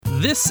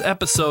This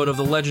episode of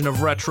The Legend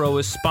of Retro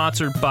is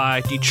sponsored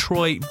by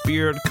Detroit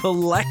Beard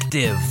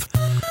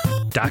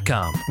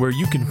Collective.com, where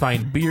you can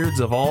find beards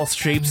of all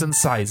shapes and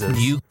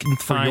sizes. You can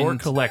find your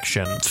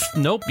collection.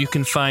 Nope, you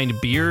can find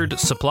beard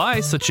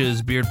supplies such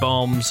as beard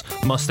balms,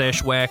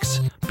 mustache wax,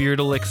 beard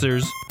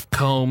elixirs,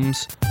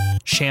 combs,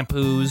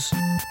 shampoos,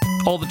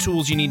 all the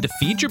tools you need to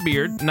feed your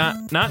beard,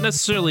 not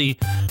necessarily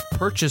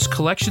purchase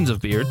collections of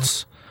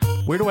beards.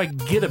 Where do I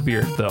get a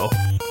beard, though?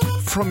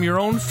 From your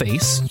own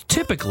face,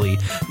 typically.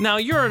 Now,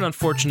 you're an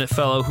unfortunate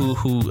fellow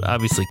who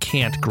obviously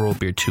can't grow a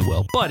beard too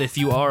well, but if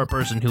you are a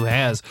person who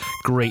has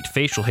great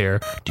facial hair,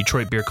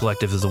 Detroit Beard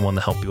Collective is the one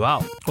to help you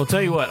out. Well,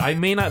 tell you what, I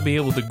may not be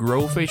able to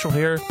grow facial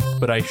hair,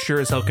 but I sure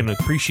as hell can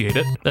appreciate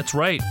it. That's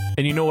right.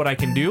 And you know what I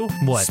can do?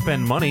 What?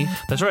 Spend money.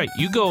 That's right.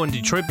 You go on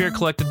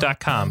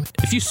DetroitBeardCollective.com.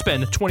 If you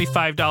spend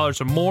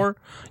 $25 or more,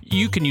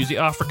 you can use the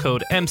offer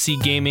code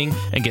MCGaming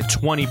and get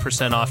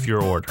 20% off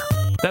your order.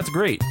 That's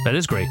great. That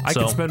is great. I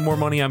can spend more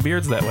money on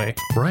beards that way.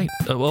 Right.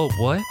 Well,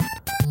 what?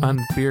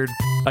 On beard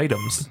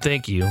items.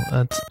 Thank you.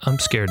 I'm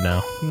scared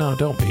now. No,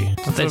 don't be.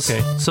 That's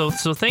okay. So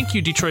thank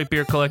you, Detroit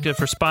Beer Collective,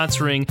 for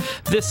sponsoring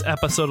this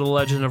episode of The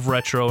Legend of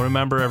Retro.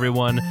 Remember,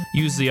 everyone,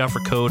 use the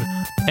offer code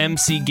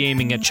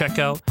MCGaming at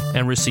checkout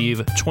and receive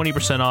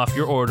 20% off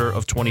your order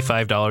of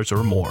 $25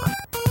 or more.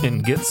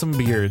 And get some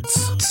beards.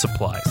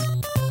 Supplies.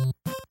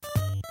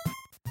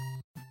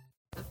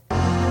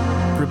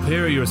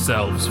 Prepare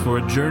yourselves for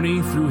a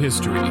journey through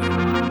history.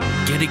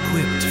 Get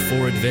equipped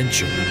for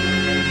adventure.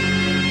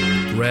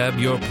 Grab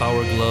your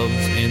power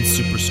gloves and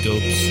super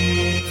scopes,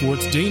 for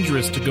it's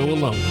dangerous to go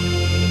alone.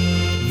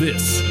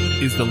 This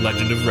is The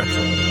Legend of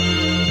Retro.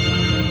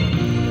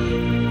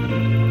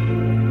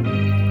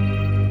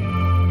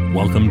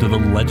 Welcome to The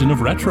Legend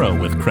of Retro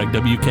with Craig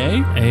WK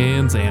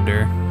and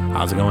Xander.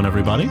 How's it going,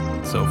 everybody?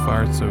 So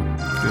far, so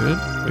good.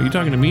 Are you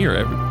talking to me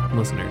or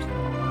listeners?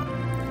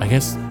 I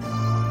guess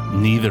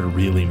neither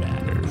really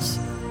matters.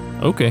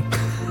 Okay.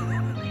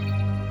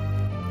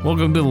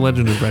 Welcome to The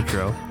Legend of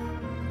Retro,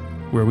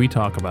 where we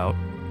talk about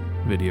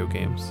video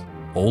games.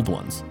 Old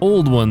ones.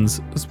 Old ones,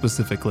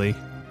 specifically.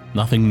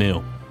 Nothing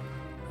new.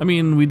 I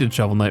mean, we did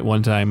Shovel Knight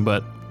one time,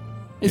 but...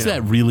 Is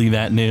that really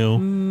that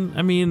new?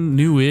 I mean,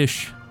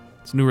 new-ish.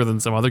 It's newer than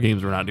some other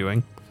games we're not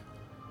doing.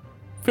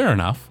 Fair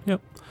enough. Yep.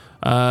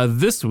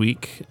 This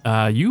week,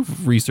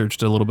 you've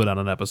researched a little bit on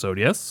an episode,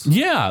 yes?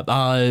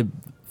 Yeah,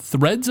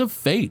 Threads of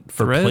Fate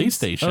for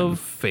PlayStation. Threads of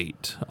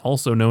Fate,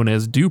 also known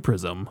as Do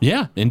Prism.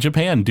 Yeah, in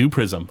Japan, Do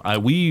Prism.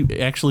 We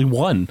actually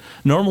won.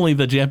 Normally,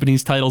 the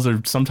Japanese titles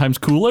are sometimes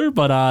cooler,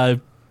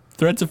 but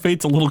Threads of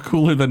Fate's a little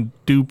cooler than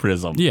Do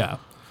Prism. Yeah.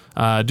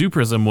 Do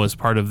Prism was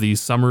part of the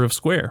Summer of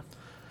Square.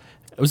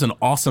 It was an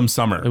awesome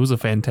summer. It was a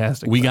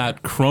fantastic We summer.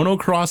 got Chrono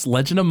Cross,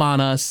 Legend of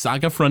Mana,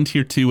 Saga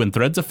Frontier 2, and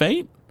Threads of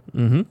Fate.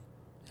 Mm-hmm.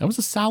 That was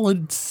a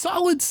solid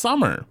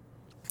summer.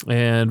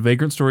 And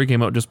Vagrant Story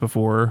came out just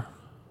before.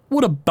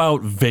 What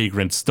about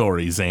Vagrant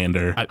Story,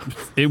 Xander?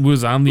 It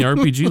was on the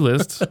RPG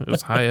list. It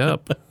was high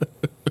up.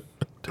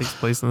 Takes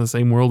place in the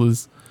same world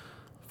as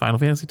Final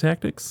Fantasy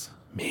Tactics.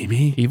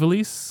 Maybe.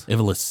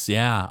 Ivalice,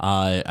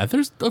 yeah.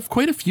 There's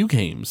quite a few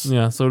games.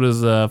 Yeah, so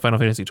does Final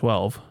Fantasy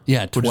 12.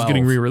 Yeah, 12. Which is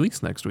getting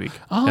re-released next week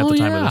at the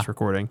time of this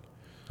recording.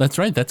 That's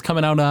right. That's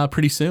coming out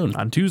pretty soon.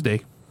 On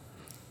Tuesday,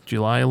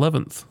 July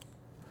 11th.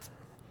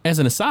 As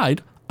an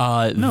aside,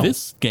 no.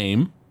 This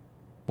game...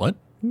 What?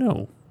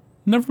 No.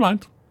 Never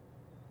mind.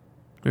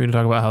 We're going to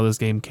talk about how this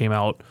game came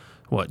out,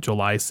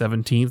 July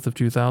 17th of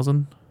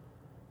 2000?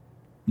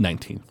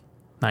 19th.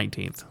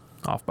 19th.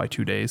 Off by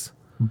 2 days.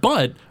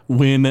 But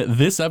when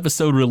this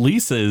episode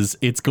releases,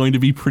 it's going to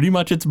be pretty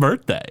much its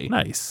birthday.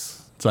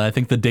 Nice. So I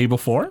think the day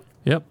before?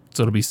 Yep.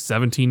 So it'll be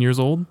 17 years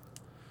old.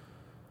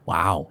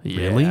 Wow.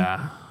 Really?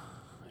 Yeah.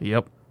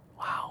 Yep.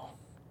 Wow.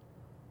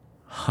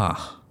 Huh.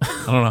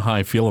 I don't know how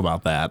I feel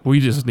about that.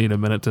 We just need a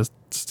minute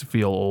to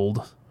feel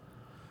old.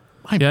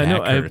 My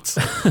back hurts.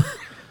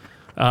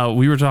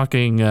 We were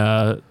talking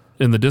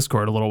in the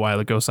Discord a little while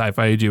ago.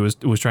 Sci-Fi AG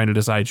was trying to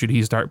decide, should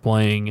he start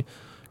playing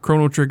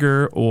Chrono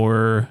Trigger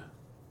or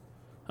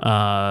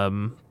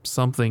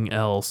something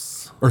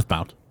else.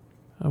 Earthbound.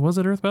 Was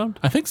it Earthbound?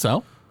 I think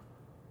so.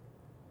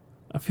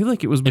 I feel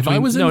like it was between... If I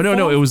was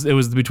No, it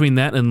was between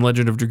that and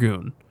Legend of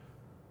Dragoon.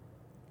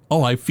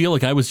 Oh, I feel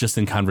like I was just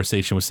in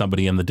conversation with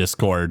somebody in the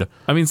Discord.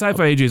 I mean,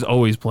 Sci-Fi AG is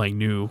always playing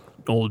new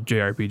old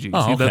JRPGs.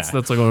 Oh, okay. That's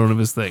like one of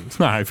his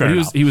things. All right, fair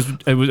enough.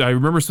 I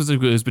remember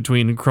specifically it was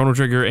between Chrono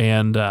Trigger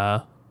and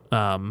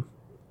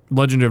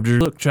Legend of Dragoon.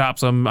 Look,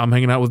 Chops, I'm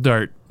hanging out with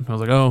Dart. I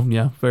was like, oh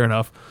yeah, fair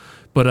enough.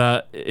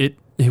 But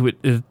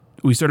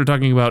we started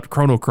talking about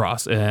Chrono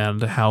Cross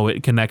and how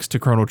it connects to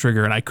Chrono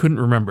Trigger, and I couldn't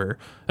remember.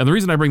 And the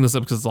reason I bring this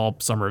up is because it's all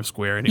Summer of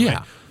Square anyway.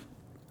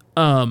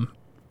 Yeah.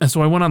 And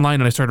so I went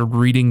online and I started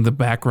reading the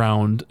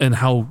background and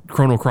how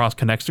Chrono Cross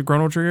connects to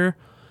Chrono Trigger,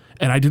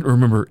 and I didn't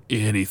remember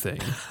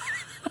anything.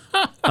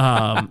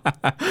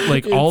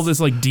 All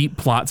this deep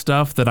plot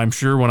stuff that I'm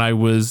sure when I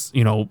was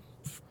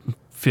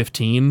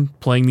 15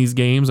 playing these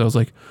games, I was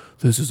like,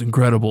 this is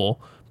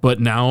incredible. But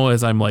now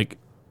as I'm going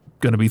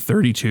to be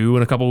 32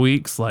 in a couple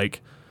weeks,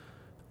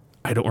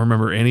 I don't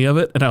remember any of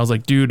it. And I was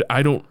like, dude,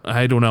 I don't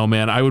know,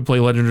 man. I would play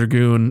Legend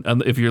Dragoon.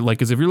 And if you're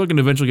looking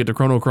to eventually get to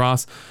Chrono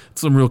Cross,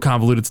 it's some real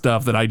convoluted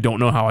stuff that I don't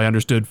know how I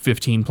understood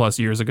 15 plus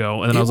years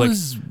ago. And then I was like,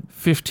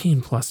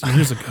 15 plus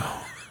years ago.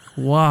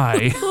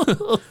 Why?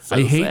 So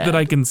I hate sad. that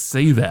I can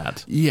say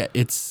that. Yeah,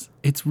 it's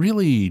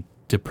really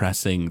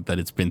depressing that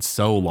it's been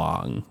so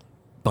long.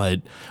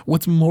 But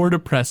what's more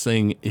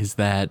depressing is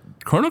that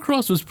Chrono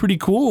Cross was pretty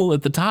cool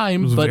at the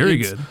time. It was very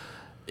good.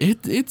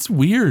 It's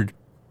weird.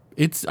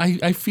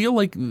 I feel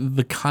like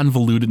the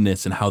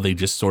convolutedness and how they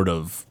just sort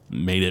of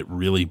made it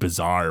really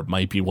bizarre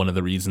might be one of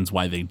the reasons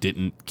why they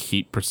didn't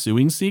keep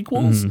pursuing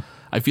sequels.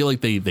 I feel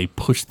like they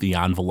pushed the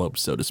envelope,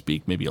 so to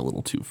speak, maybe a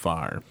little too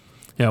far.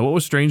 Yeah, what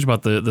was strange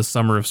about the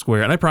Summer of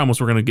Square, and I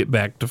promise we're going to get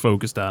back to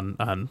focused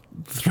on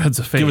Threads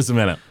of Fate. Give us a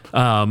minute.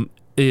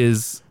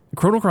 Is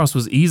Chrono Cross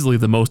was easily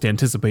the most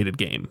anticipated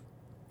game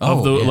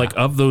of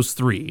those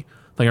three.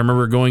 Like I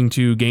remember going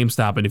to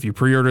GameStop, and if you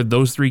pre-ordered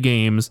those 3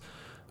 games,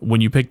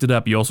 when you picked it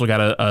up, you also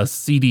got a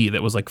CD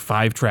that was like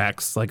 5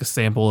 tracks, like a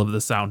sample of the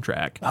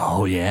soundtrack.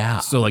 Oh yeah.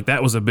 So like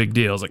that was a big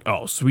deal. I was like,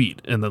 oh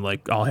sweet, and then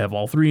like I'll have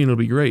all 3 and it'll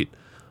be great.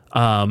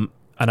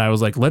 And I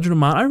was like, Legend of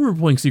Mana. I remember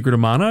playing Secret of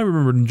Mana. I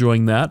remember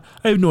enjoying that.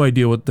 I have no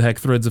idea what the heck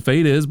Threads of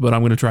Fate is, but I'm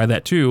going to try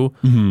that too.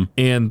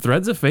 And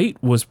Threads of Fate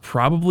was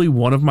probably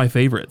one of my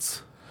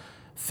favorites.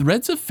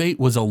 Threads of Fate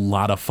was a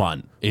lot of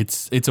fun.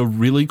 It's a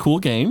really cool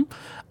game.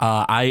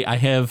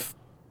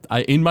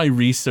 In my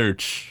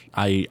research,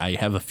 I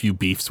have a few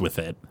beefs with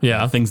it.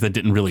 Yeah. Things that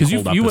didn't really hold up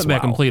Because you went as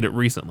back well. and played it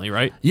recently,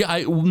 right?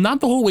 Yeah, not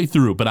the whole way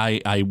through,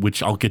 but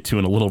which I'll get to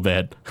in a little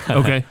bit.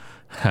 Okay.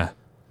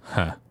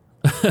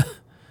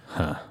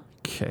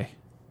 Okay.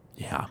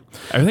 Yeah.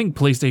 I think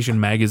PlayStation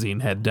Magazine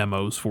had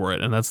demos for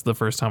it, and that's the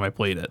first time I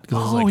played it. 'Cause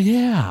I was like,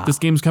 yeah. this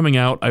game's coming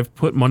out. I've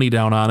put money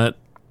down on it.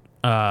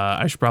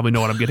 I should probably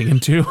know what I'm getting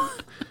into.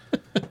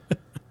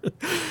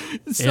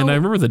 And I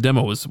remember the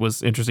demo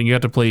was interesting. You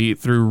got to play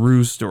through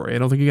Rue's story. I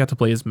don't think you got to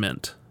play as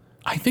Mint.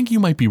 I think you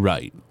might be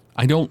right.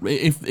 I don't.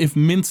 If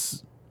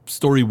Mint's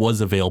story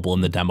was available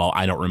in the demo,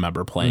 I don't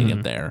remember playing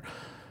it there.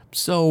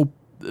 So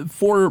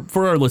for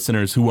our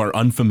listeners who are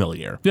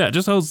unfamiliar, Yeah,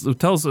 just tell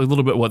us a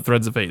little bit what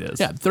Threads of Fate is.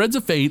 yeah, Threads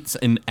of Fate's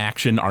an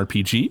action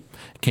RPG.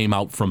 Came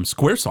out from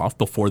Squaresoft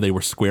before they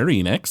were Square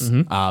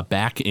Enix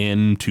back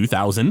in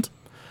 2000.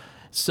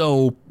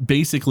 So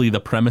basically,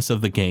 the premise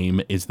of the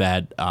game is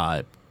that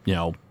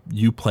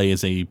you play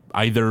as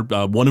either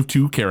one of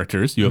 2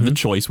 characters. You have the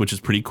choice, which is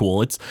pretty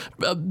cool. It's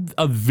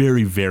a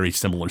very, very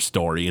similar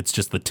story. It's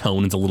just the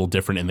tone is a little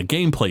different and the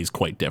gameplay is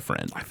quite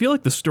different. I feel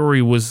like the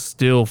story was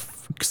still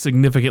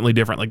significantly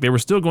different. Like they were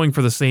still going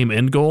for the same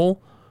end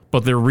goal,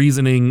 but their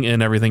reasoning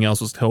and everything else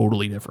was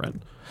totally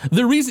different.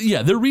 Their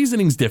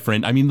reasoning's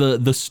different. I mean,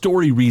 the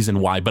story reason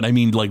why, but I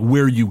mean, like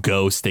where you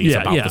go stays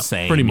about the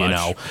same. Pretty much. You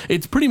know,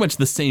 it's pretty much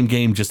the same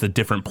game, just a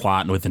different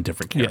plot and with a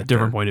different character. Yeah,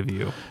 different point of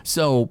view.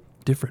 So.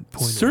 Different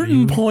point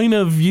Certain of view. point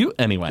of view.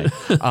 Anyway,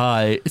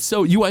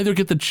 so you either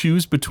get to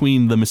choose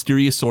between the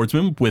mysterious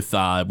swordsman with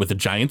a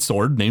giant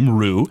sword named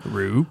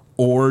Rue,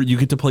 or you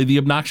get to play the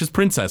obnoxious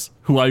princess,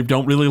 who I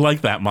don't really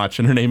like that much,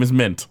 and her name is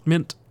Mint.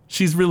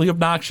 She's really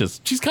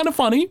obnoxious. She's kind of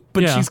funny,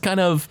 but she's kind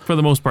of, for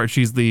the most part,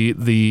 she's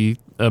the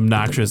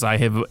obnoxious.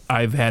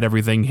 I've had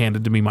everything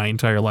handed to me my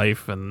entire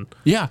life, and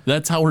yeah,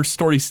 that's how her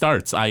story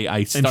starts.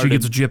 And she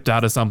gets gypped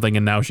out of something,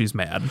 and now she's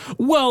mad.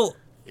 Well.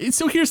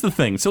 So here's the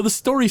thing. So the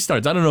story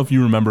starts. I don't know if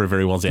you remember it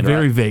very well, Xander.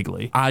 Very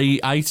vaguely.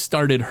 I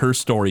started her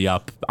story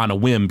up on a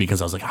whim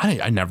because I was like,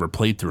 I never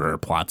played through her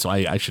plot, so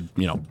I should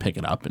pick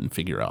it up and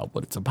figure out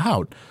what it's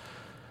about.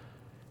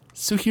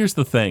 So here's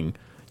the thing.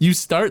 You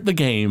start the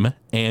game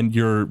and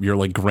you're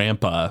like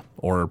grandpa,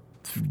 or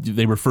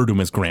they refer to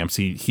him as Gramps.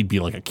 He'd be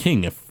like a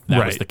king if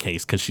that was the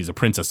case because she's a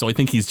princess. So I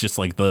think he's just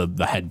like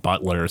the head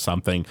butler or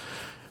something.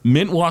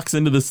 Mint walks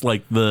into this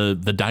like the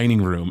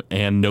dining room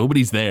and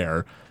nobody's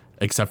there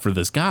except for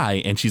this guy,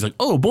 and she's like,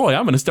 oh boy,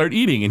 I'm gonna start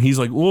eating. And he's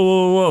like,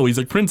 whoa. He's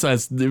like,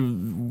 princess,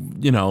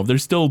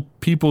 there's still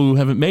people who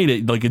haven't made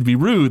it. Like, it'd be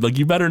rude. Like,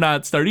 you better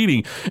not start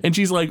eating. And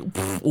she's like,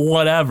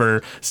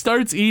 whatever.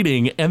 Starts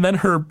eating, and then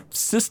her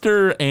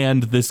sister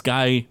and this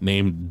guy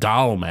named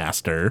Doll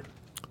Master.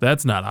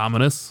 That's not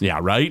ominous. Yeah,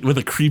 right? With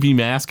a creepy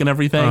mask and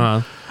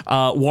everything.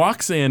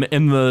 Walks in,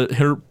 and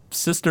her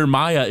sister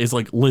Maya is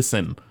like,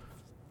 listen,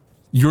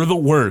 you're the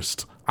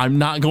worst. I'm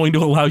not going to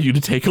allow you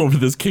to take over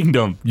this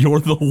kingdom.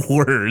 You're the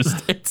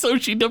worst. And so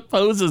she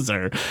deposes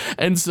her.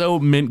 And so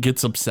Mint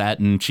gets upset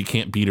and she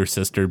can't beat her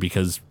sister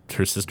because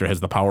her sister has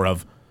the power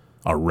of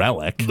a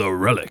relic. The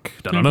Relic.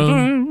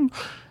 Da-da-da.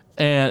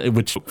 And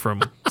which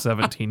From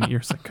 17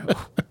 years ago.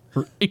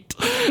 right.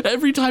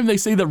 Every time they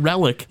say the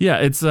relic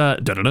It's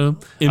da-da-da.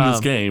 in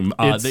this game,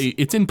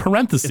 it's in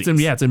parentheses.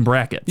 It's in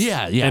brackets.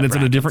 Yeah, And it's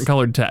in a different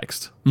colored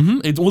text.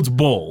 It's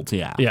bold,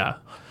 yeah. Yeah.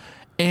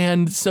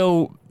 And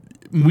so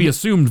We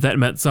assumed that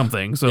meant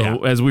something,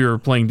 so as we were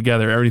playing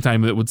together, every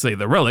time it would say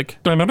the Relic,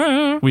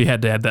 we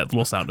had to add that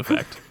little sound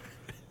effect.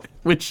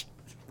 Which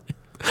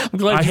I'm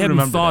glad I you hadn't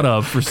remember thought that.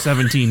 of for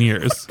 17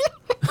 years.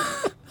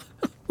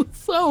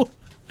 So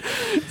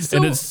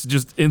And it's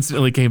just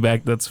instantly came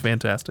back. That's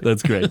fantastic.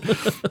 That's great.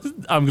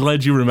 I'm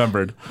glad you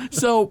remembered.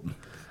 So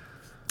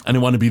I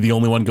didn't want to be the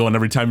only one going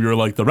every time you were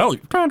like, the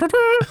Relic. Why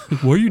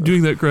are you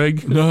doing that,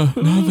 Craig? No,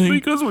 nothing.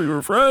 Because we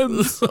were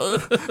friends.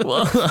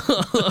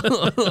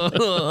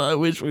 I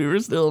wish we were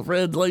still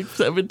friends like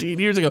 17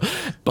 years ago.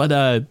 But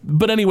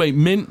anyway,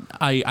 Mint,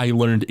 I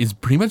learned, is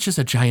pretty much just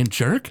a giant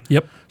jerk.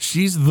 Yep.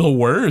 She's the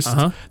worst.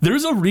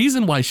 There's a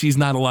reason why she's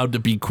not allowed to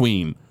be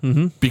queen.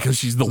 Because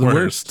she's the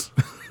worst.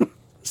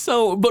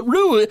 So, but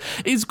Rue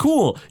is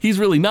cool. He's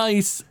really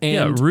nice.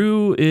 And Yeah,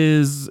 Rue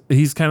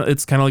it's kind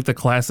of like the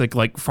classic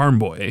like farm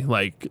boy.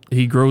 Like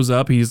he grows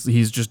up, he's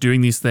just doing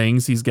these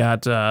things. He's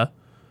got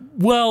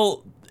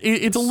well,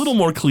 it's a little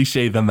more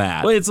cliche than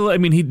that.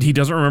 He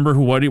doesn't remember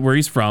where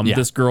he's from. Yeah.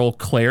 This girl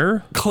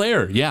Claire,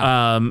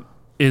 yeah.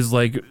 is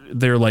like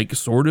they're like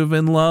sort of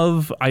in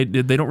love. They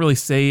don't really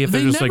say if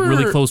they're just like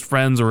really close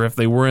friends or if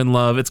they were in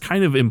love. It's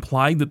kind of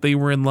implied that they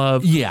were in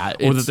love. Yeah,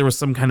 or that there was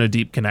some kind of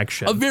deep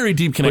connection. A very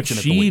deep connection.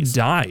 But she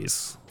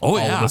dies. All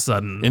of a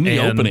sudden in the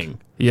opening.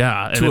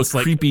 Yeah, and to it's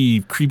a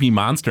creepy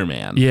monster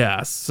man.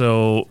 Yeah,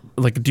 so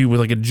like a dude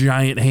with like a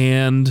giant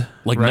hand,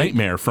 like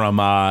Nightmare from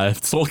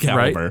Soul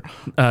Calibur,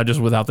 right? Just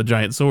without the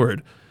giant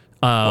sword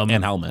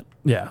and helmet.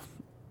 Yeah,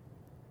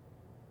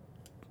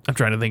 I'm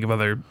trying to think of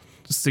other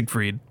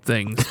Siegfried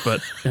things,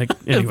 but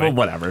anyway, well,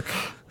 whatever.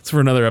 It's for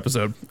another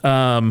episode.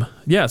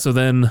 Yeah, so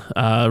then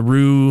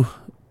Rue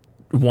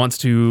wants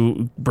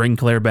to bring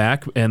Claire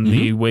back, and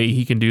the way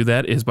he can do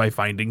that is by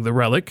finding the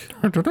relic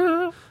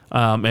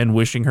and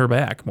wishing her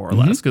back, more or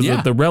less,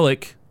 because the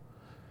relic,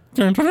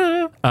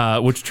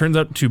 which turns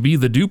out to be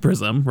the Dew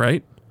Prism,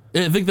 right?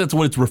 I think that's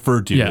what it's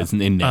referred to as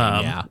in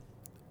name.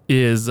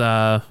 Is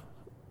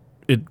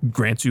it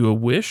grants you a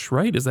wish,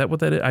 right? Is that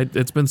what that is?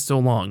 It's been so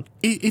long.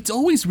 It's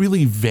always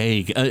really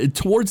vague.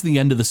 Towards the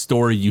end of the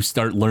story, you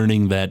start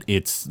learning that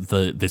it's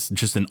this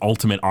just an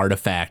ultimate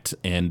artifact,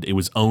 and it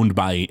was owned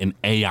by an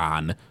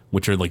Aeon,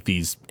 which are like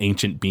these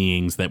ancient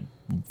beings that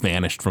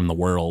vanished from the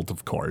world,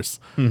 of course,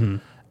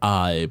 named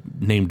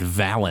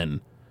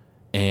Valen.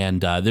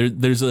 And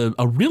there's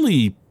a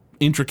really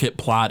intricate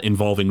plot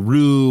involving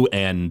Rue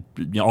and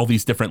all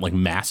these different like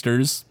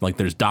masters. Like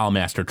there's Doll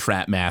Master,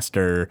 Trap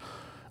Master,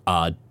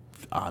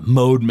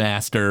 Mode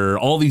Master,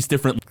 all these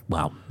different,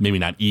 well, maybe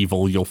not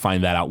evil, you'll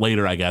find that out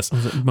later, I guess.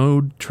 Was it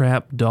Mode,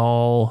 Trap,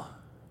 Doll?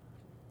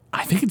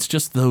 I think it's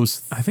just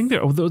those. I think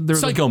they're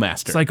Psycho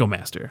Master. Psycho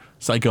Master.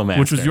 Psycho Master.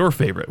 Which was your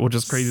favorite, which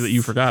is crazy that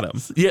you forgot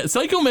him. Yeah,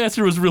 Psycho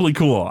Master was really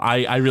cool.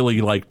 I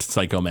really liked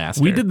Psycho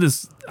Master. We did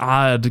this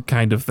odd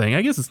kind of thing.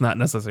 I guess it's not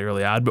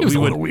necessarily odd, but it was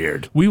a little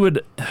weird. We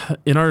would,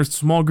 in our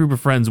small group of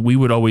friends, we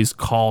would always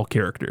call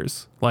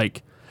characters.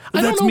 Like,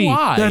 that's me.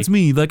 Why. That's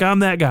me. Like, I'm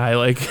that guy.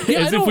 Like,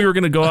 as if we were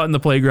going to go out in the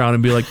playground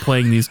and be like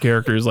playing these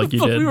characters like you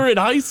did. We were in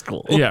high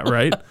school. Yeah,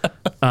 right?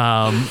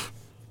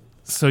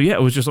 So, yeah,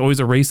 it was just always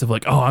a race of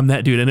like, oh, I'm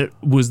that dude. And it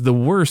was the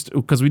worst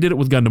because we did it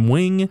with Gundam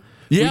Wing.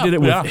 Yeah, we did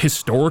it with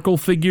historical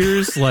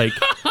figures. Like,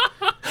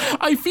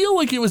 I feel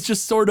like it was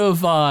just sort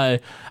of, I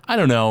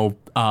don't know,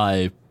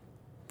 I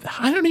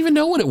don't even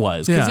know what it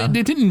was because it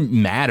didn't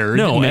matter.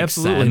 No, it didn't make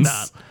absolutely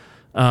sense.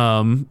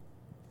 not.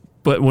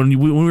 But when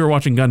we were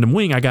watching Gundam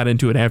Wing, I got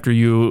into it after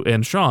you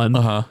and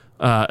Sean.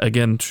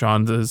 Again,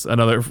 Sean is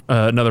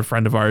another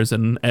friend of ours,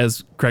 and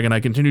as Craig and I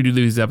continue to do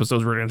these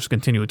episodes, we're going to just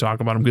continue to talk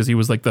about him because he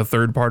was like the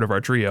third part of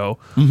our trio.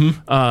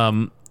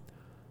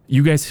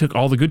 You guys took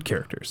all the good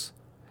characters.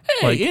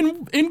 Hey, like,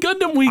 in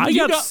Gundam Wing, I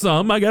got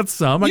some. I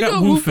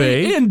got Wu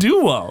Fei and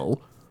Duo.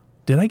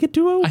 Did I get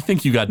Duo? I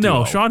think you got Duo.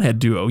 No, Sean had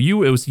Duo. You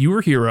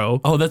were Hero.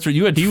 Oh, that's right.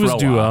 You had. He was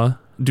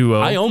Duo.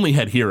 I only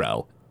had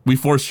Hero. We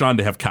forced Sean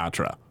to have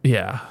Katra.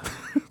 Yeah.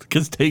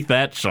 Because take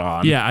that,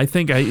 Sean. Yeah, I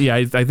think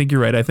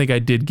you're right. I think I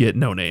did get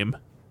No Name.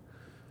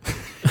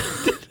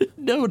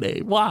 No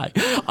Name. Why?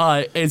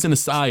 As an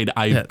aside,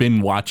 I've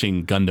been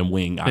watching Gundam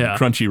Wing on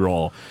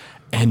Crunchyroll,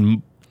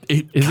 and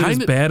is it as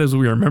bad as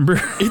we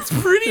remember? It's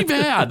pretty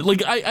bad.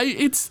 Like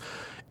it's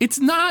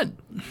not.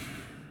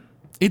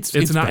 It's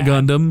not bad.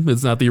 Gundam.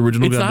 It's not the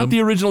original Gundam. It's not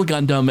the original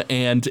Gundam,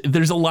 and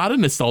there's a lot of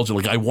nostalgia.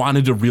 Like, I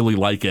wanted to really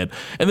like it.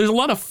 And there's a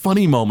lot of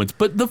funny moments,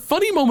 but the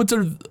funny moments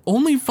are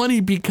only funny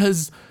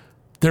because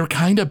they're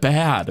kind of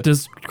bad.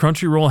 Does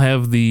Crunchyroll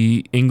have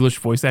the English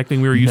voice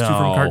acting we were used to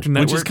from Cartoon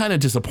Network? Which is kind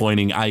of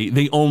disappointing.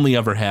 They only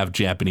ever have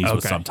Japanese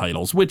with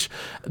subtitles, which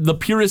the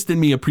purist in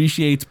me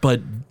appreciates, but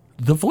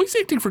the voice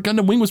acting for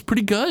Gundam Wing was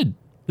pretty good.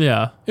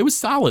 Yeah, it was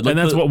solid. Like and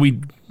that's what we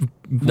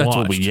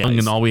watched.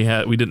 And all we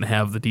had, we didn't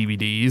have the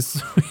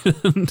DVDs.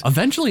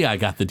 Eventually, I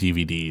got the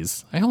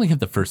DVDs. I only had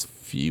the first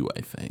few,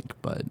 I think,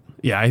 but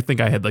yeah, I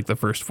think I had like the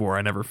first 4.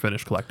 I never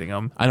finished collecting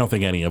them. I don't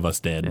think any of us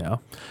did. Yeah,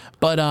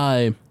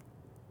 but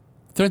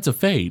Threads of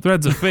Fate.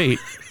 Threads of Fate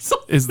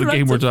is the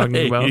game we're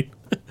talking about.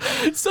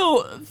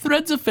 So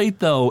Threads of Fate,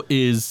 though,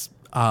 is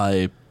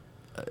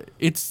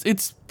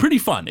it's pretty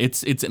fun.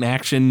 It's an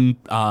action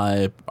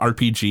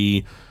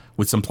RPG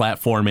with some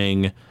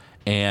platforming,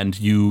 and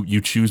you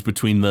choose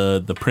between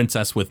the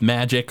princess with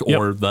magic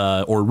or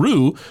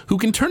Rue, who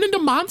can turn into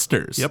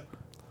monsters. Yep.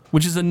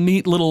 which is a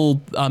neat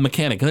little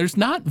mechanic. There's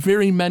not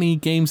very many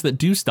games that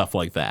do stuff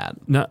like that.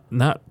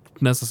 Not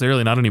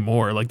necessarily, not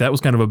anymore. Like, that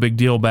was kind of a big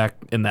deal back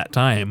in that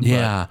time.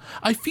 Yeah.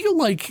 I feel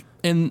like,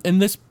 and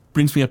this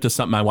brings me up to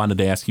something I wanted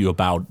to ask you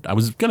about. I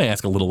was going to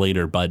ask a little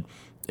later, but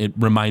it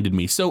reminded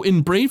me. So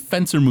in Brave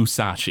Fencer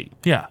Musashi,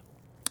 Yeah.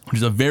 which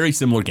is a very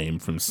similar game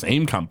from the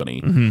same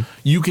company,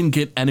 you can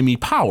get enemy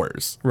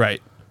powers.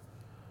 Right.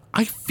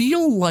 I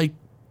feel like,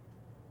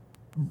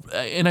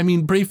 and I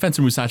mean, Brave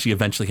Fencer Musashi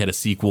eventually had a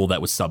sequel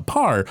that was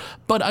subpar,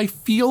 but I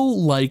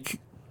feel like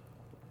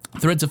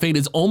Threads of Fate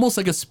is almost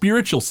like a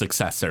spiritual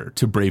successor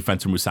to Brave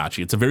Fencer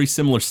Musashi. It's a very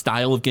similar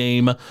style of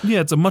game. Yeah,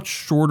 it's a much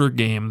shorter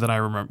game than I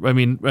remember. I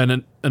mean,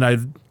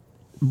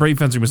 Brave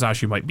Fencer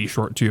Musashi might be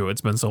short too.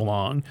 It's been so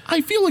long.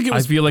 I feel like it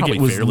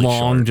was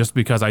long short. just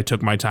because I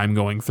took my time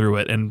going through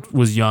it and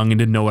was young and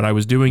didn't know what I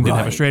was doing, didn't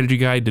have a Right. strategy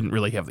guide, didn't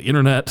really have the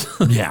internet.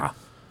 Yeah.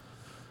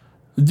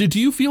 Do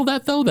you feel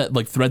that, though, that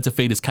like Threads of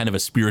Fate is kind of a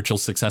spiritual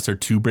successor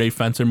to Brave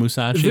Fencer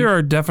Musashi? There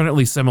are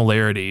definitely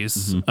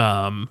similarities,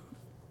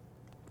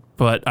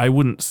 but I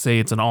wouldn't say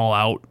it's an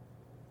all-out.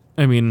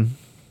 I mean,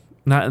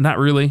 not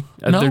really.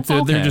 No?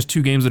 They're Okay. just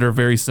two games that are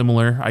very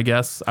similar, I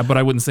guess. But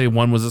I wouldn't say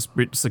one was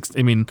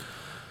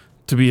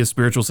to be a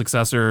spiritual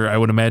successor, I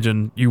would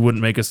imagine you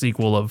wouldn't make a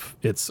sequel of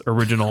its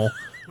original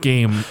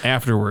game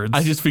afterwards.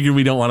 I just figured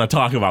we don't want to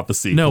talk about the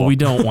sequel. No, we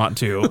don't want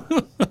to.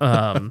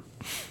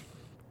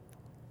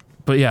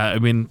 But yeah, I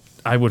mean,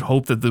 I would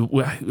hope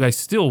that I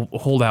still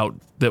hold out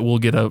that we'll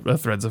get a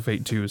Threads of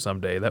Fate 2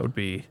 someday. That'd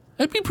be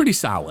pretty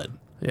solid.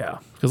 Yeah,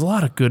 because a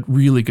lot of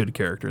really good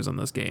characters in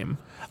this game.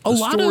 The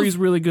story's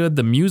really good.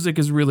 The music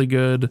is really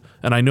good.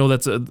 And I know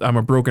I'm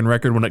a broken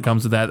record when it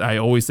comes to that. I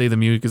always say the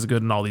music is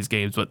good in all these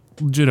games, but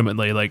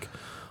legitimately, like,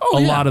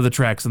 a lot of the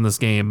tracks in this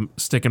game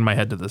stick in my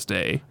head to this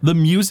day. The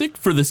music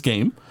for this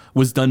game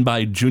was done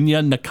by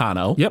Junya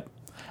Nakano. Yep.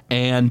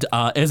 And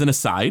as an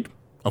aside,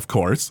 of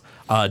course,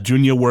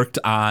 Junya worked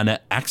on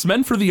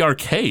X-Men for the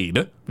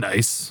arcade.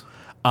 Nice.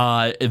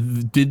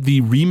 Did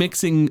the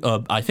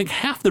remixing, I think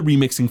half the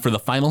remixing for the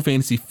Final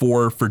Fantasy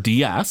IV for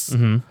DS,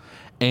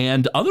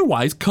 and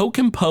otherwise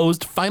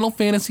co-composed Final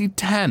Fantasy X.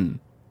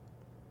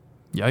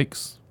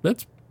 Yikes.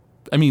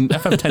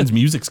 FF10's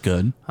music's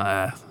good.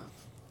 I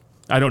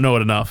don't know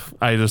it enough.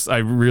 I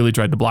really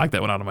tried to block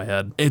that one out of my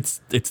head.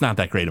 It's not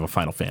that great of a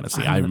Final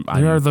Fantasy.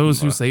 There are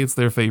those who say it's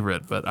their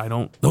favorite, but I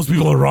don't. Those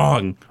people are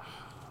wrong.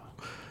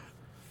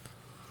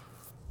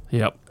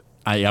 Yep.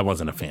 I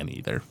wasn't a fan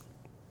either.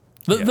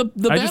 The I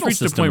battle just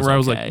reached a system point where I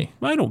was okay.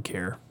 like, I don't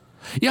care.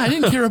 Yeah, I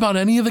didn't care about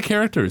any of the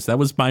characters. That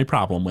was my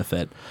problem with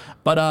it.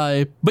 But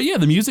yeah,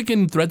 the music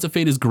in Threads of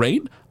Fate is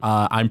great.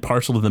 I'm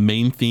partial to the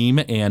main theme,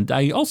 and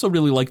I also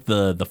really like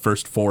the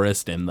first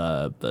forest and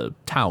the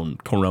town,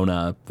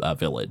 Corona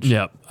Village.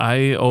 Yeah,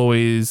 I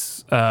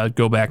always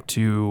go back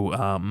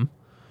to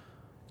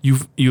you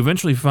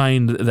eventually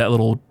find that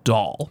little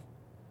doll.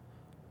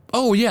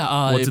 Oh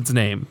yeah, What's its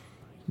name?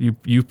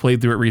 You've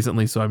played through it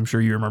recently, so I'm sure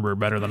you remember it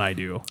better than I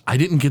do. I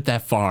didn't get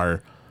that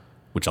far,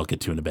 which I'll get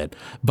to in a bit.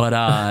 But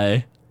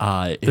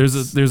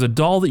there's a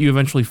doll that you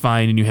eventually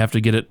find, and you have to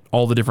get it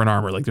all the different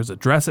armor. Like, there's a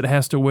dress it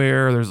has to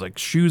wear, there's like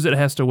shoes it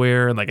has to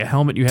wear, and like a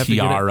helmet you have to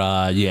get.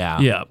 Tiara, yeah.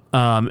 Yeah.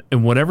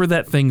 And whatever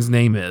that thing's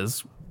name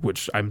is,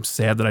 which I'm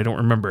sad that I don't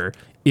remember,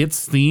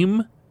 its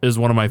theme is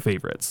one of my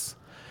favorites.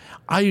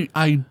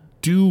 I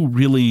do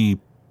really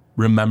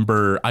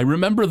remember. I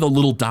remember the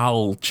little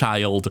doll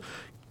child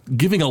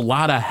giving a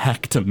lot of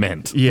heck to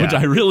Mint, which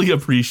I really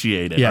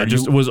appreciated. Yeah,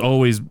 was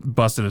always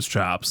busting his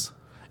chops.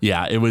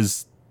 Yeah, it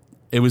was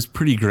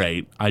pretty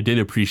great. I did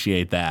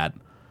appreciate that.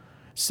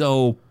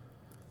 So,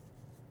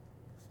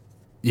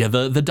 yeah,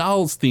 the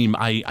doll's theme,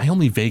 I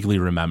only vaguely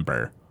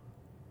remember.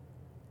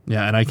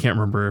 Yeah, and I can't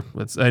remember.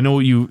 I know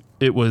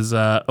it was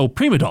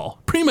Prima Doll.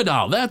 Prima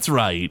Doll, that's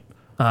right.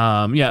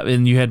 Yeah,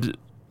 and you had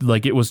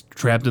like it was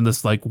trapped in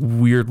this like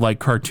weird like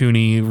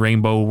cartoony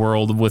rainbow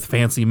world with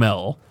Fancy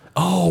Mel.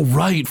 Oh,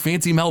 right.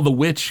 Fancy Mel the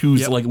witch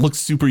who's like looks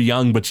super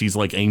young, but she's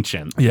like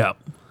ancient. Yeah.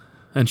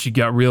 And she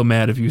got real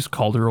mad if you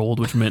called her old,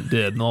 which Mint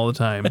did all the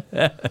time.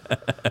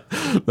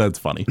 That's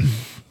funny.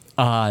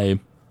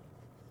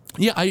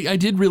 Yeah, I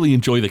did really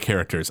enjoy the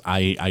characters.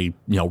 I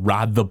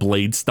Rod the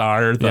Blade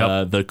Star,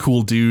 the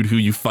cool dude who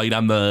you fight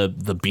on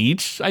the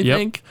beach, I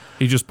think.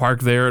 He just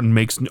parked there and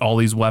makes all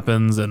these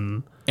weapons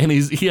and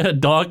he had a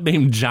dog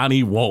named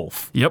Johnny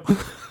Wolf. Yep.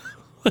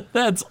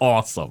 That's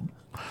awesome.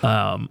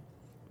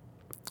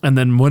 And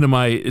then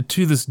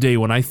to this day,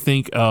 when I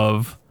think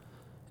of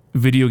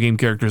video game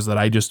characters that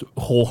I just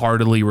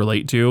wholeheartedly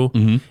relate to,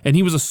 and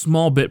he was a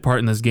small bit part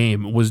in this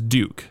game, was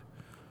Duke.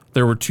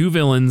 There were two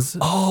villains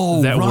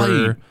that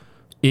were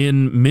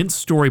in Mint's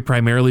story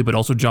primarily, but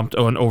also jumped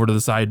over to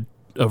the side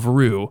of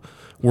Rue,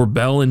 were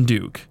Belle and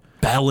Duke.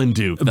 Belle and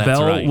Duke, that's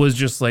Belle right. was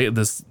just like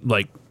this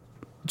like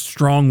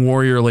strong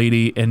warrior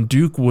lady, and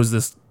Duke was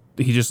this,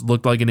 he just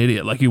looked like an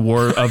idiot. Like he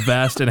wore a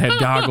vest and had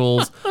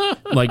goggles,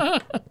 like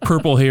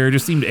purple hair,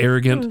 just seemed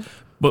arrogant.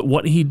 But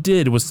what he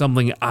did was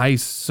something I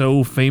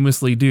so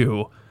famously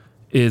do,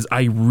 is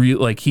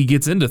he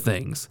gets into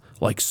things.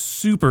 like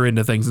super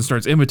into things and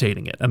starts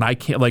imitating it. And I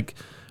can't, like,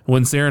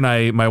 when Sarah and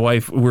I, my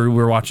wife,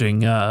 we're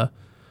watching,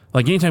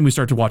 like anytime we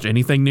start to watch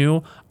anything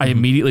new, I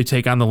immediately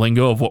take on the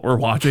lingo of what we're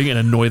watching and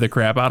annoy the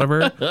crap out of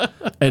her.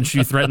 And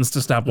she threatens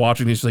to stop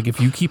watching these. She's like,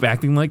 if you keep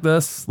acting like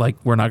this, like,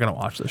 we're not going to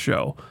watch the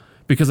show.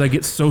 Because I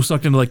get so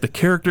sucked into like the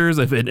characters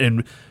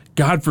and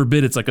God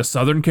forbid it's like a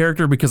Southern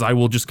character, because I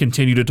will just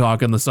continue to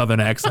talk in the Southern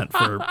accent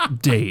for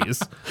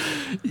days.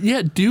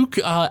 Yeah, Duke,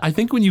 I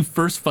think when you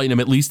first fight him,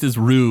 at least as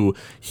Rue,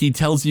 he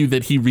tells you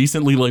that he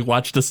recently like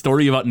watched a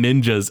story about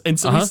ninjas. And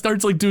so he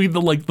starts like doing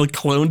the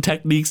clone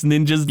techniques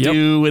ninjas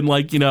do. And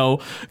like, you know,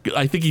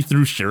 I think he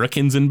threw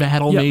shurikens in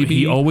battle maybe.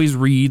 He always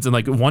reads. And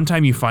like one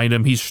time you find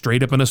him, he's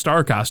straight up in a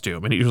star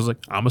costume. And he's just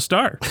like, I'm a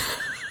star.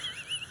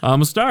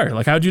 I'm a star.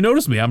 Like, how'd you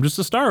notice me? I'm just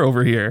a star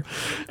over here.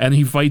 And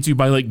he fights you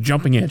by like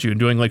jumping at you and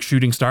doing like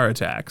shooting star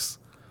attacks.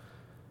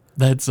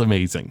 That's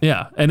amazing.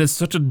 Yeah. And it's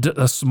such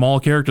a small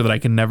character that I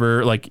can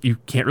never, like, you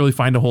can't really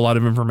find a whole lot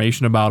of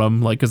information about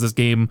him. Like, because this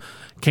game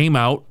came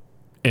out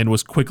and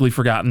was quickly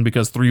forgotten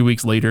because 3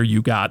 weeks later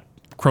you got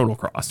Chrono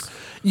Cross.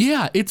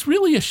 Yeah. It's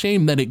really a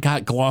shame that it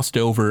got glossed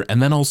over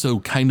and then also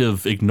kind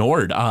of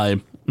ignored.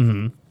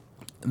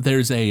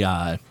 There's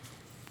a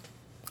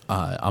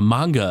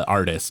manga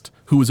artist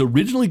who was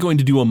originally going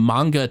to do a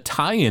manga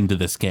tie-in to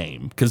this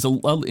game, because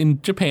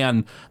in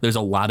Japan there's a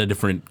lot of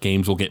different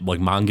games will get like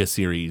manga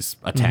series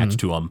attached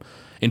to them.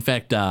 In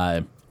fact,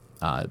 the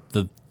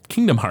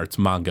Kingdom Hearts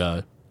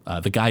manga,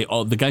 the guy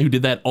who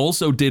did that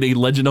also did a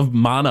Legend of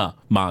Mana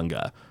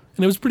manga,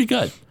 and it was pretty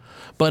good.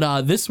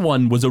 But this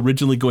one was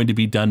originally going to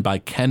be done by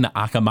Ken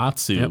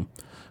Akamatsu,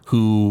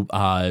 who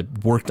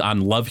worked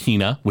on Love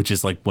Hina, which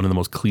is like one of the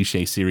most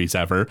cliche series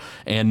ever,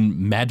 and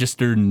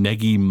Magister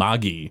Negi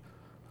Magi.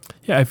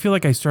 Yeah, I feel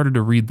like I started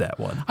to read that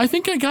one. I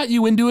think I got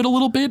you into it a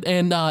little bit,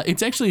 and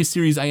it's actually a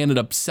series I ended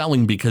up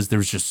selling because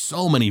there's just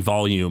so many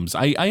volumes.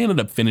 I ended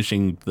up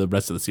finishing the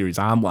rest of the series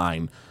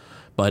online,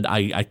 but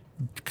I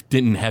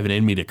didn't have it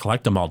in me to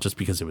collect them all just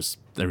because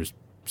there was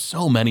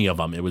so many of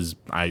them. It was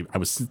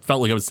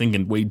felt like I was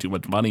sinking way too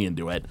much money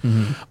into it.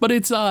 But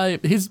it's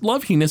his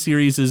Love Hina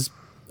series is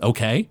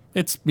okay.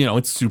 It's, you know,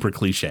 it's super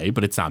cliche,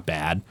 but it's not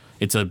bad.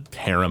 It's a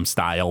harem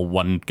style,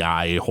 one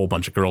guy, a whole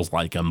bunch of girls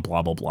like him,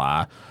 blah blah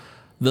blah.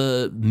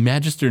 The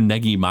Magister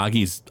Negi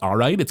Magi's all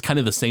right. It's kind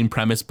of the same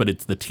premise, but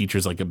it's the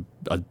teacher's like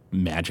a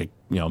magic,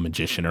 you know,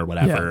 magician or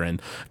whatever,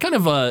 and kind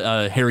of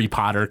a Harry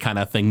Potter kind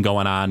of thing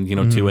going on, you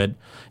know, to it.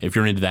 If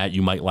you're into that,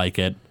 you might like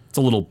it. It's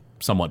a little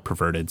somewhat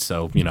perverted,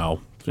 so you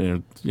know,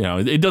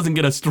 it doesn't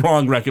get a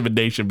strong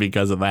recommendation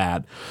because of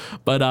that.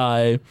 But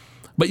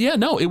yeah,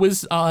 no, it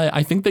was.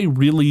 I think they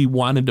really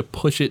wanted to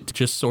push it to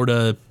just sort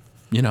of,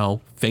 you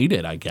know,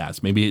 faded, I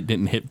guess. Maybe it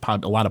didn't hit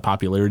a lot of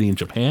popularity in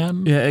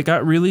Japan. Yeah, it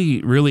got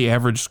really, really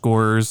average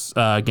scores.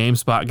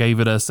 GameSpot gave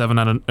it a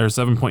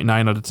 7.9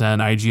 out of 10.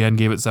 IGN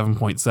gave it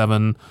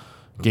 7.7.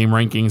 Game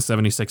rankings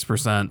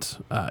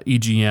 76%.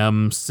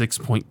 EGM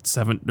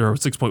 6.7 or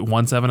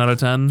 6.17 out of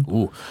 10.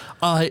 Ooh.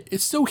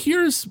 So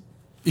here's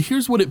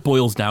what it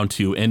boils down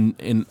to,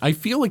 and I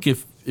feel like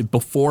if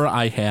before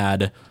I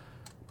had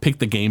pick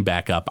the game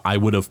back up, I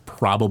would have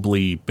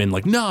probably been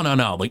like, no,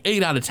 like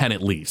 8 out of 10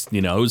 at least.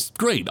 You know, it was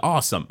great,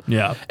 awesome.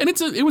 Yeah. And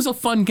it was a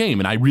fun game,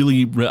 and I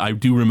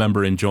do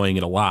remember enjoying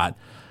it a lot.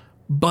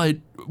 But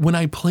when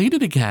I played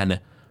it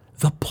again,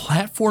 the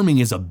platforming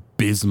is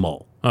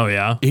abysmal. Oh,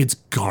 yeah? It's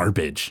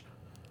garbage.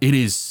 It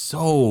is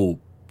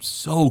so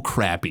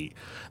crappy.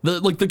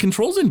 The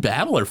controls in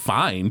battle are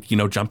fine. You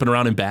know, jumping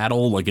around in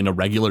battle, like in a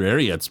regular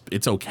area,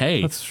 it's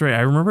okay. That's straight.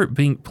 I remember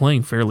it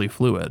playing fairly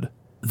fluid.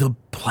 The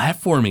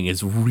platforming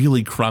is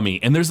really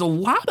crummy, and there's a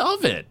lot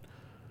of it.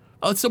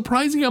 A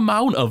surprising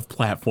amount of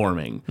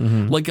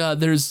platforming. Like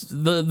there's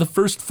the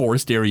first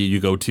forest area you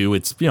go to,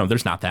 it's, you know,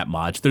 there's not that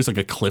much. There's like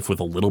a cliff with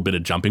a little bit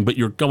of jumping, but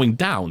you're going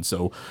down,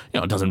 so, you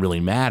know, it doesn't really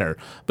matter.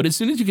 But as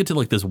soon as you get to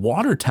like this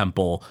water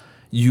temple,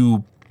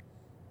 you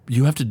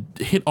have to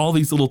hit all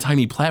these little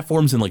tiny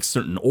platforms in like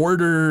certain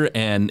order,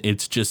 and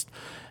it's just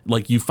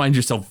like you find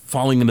yourself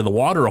falling into the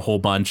water a whole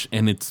bunch,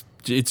 and it's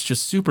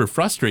just super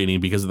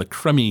frustrating because of the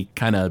crummy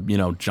kind of, you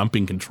know,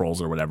 jumping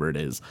controls or whatever it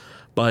is.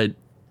 But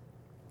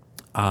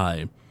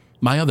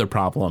my other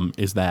problem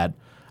is that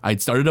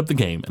I'd started up the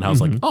game and I was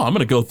like, oh, I'm going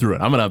to go through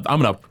it. I'm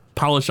going to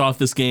polish off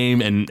this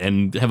game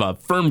and have a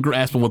firm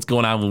grasp of what's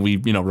going on when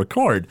we, you know,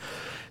 record.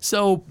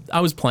 So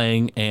I was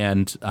playing,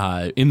 and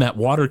in that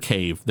water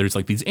cave, there's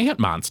like these ant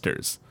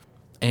monsters,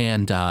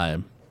 and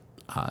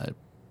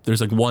there's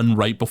like one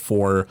right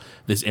before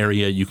this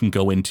area you can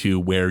go into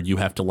where you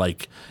have to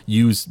like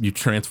you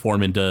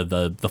transform into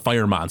the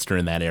fire monster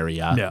in that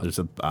area. Yeah. There's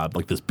a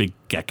like this big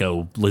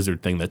gecko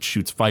lizard thing that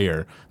shoots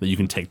fire that you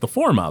can take the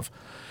form of.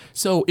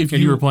 So if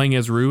you were playing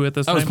as Rue at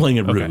this time? I was playing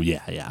as Rue,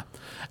 yeah.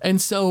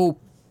 And so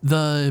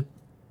the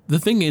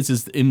thing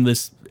is in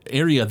this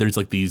area there's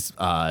like these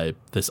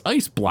this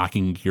ice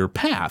blocking your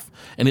path,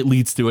 and it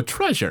leads to a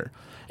treasure.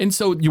 And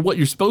so what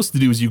you're supposed to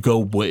do is you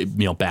go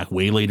back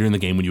way later in the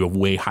game when you have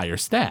way higher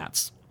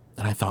stats.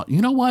 And I thought,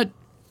 you know what?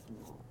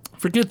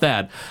 Forget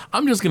that.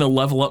 I'm just going to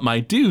level up my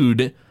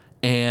dude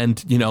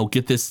and,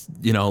 get this,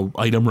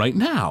 item right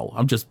now.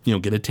 I'm just,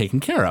 get it taken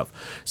care of.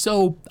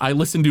 So I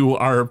listened to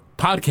our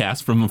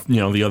podcast from,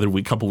 the other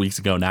week, couple weeks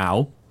ago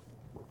now,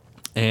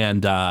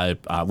 and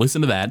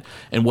listen to that.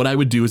 And what I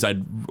would do is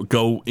I'd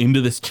go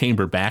into this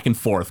chamber back and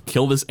forth,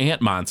 kill this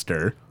ant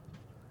monster,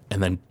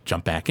 and then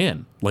jump back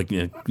in, like,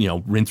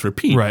 rinse,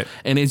 repeat. Right.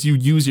 And as you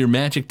use your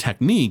magic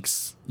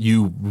techniques,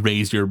 you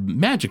raise your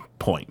magic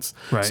points.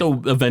 Right.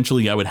 So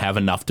eventually I would have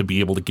enough to be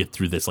able to get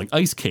through this, like,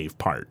 ice cave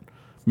part.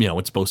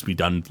 It's supposed to be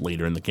done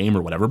later in the game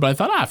or whatever, but I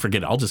thought,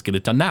 forget it, I'll just get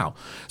it done now.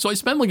 So I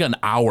spent like an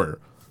hour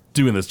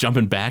doing this,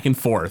 jumping back and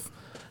forth,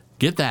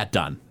 get that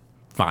done.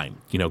 Fine.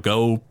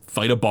 Go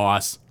fight a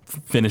boss,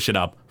 finish it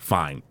up.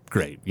 Fine.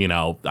 Great.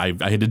 I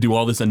had to do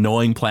all this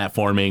annoying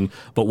platforming,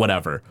 but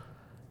whatever.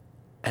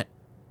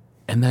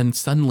 And then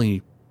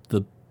suddenly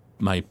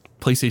my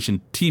PlayStation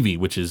TV,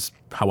 which is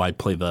how I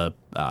play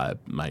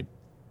my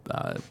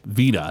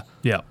Vita.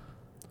 Yeah.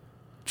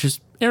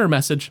 Just error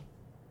message.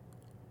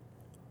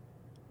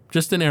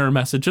 Just an error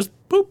message. Just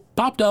boop,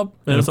 popped up.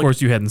 And of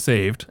course you hadn't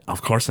saved.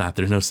 Of course not.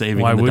 There's no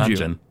saving Why in the would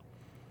dungeon.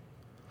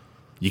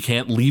 You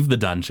can't leave the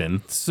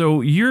dungeon.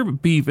 So your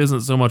beef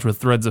isn't so much with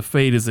Threads of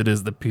Fate as it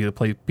is the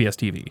PS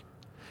TV.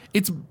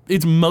 It's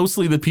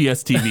mostly the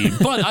PS TV,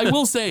 but I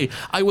will say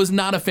I was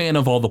not a fan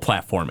of all the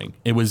platforming.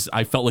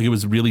 I felt like it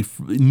was really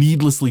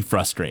needlessly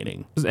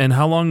frustrating. And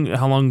how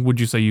long would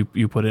you say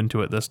you put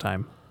into it this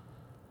time?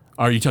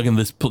 Are you talking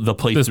the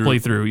playthrough? This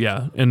playthrough,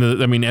 yeah.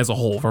 And as a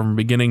whole, from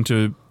beginning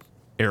to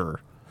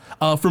error.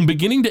 From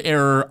beginning to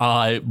error,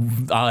 I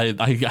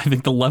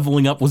think the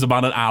leveling up was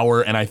about an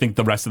hour, and I think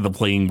the rest of the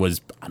playing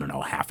was, I don't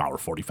know, a half hour,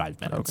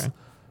 45 minutes. Okay.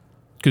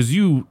 Because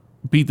you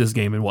beat this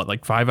game in what,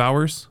 like 5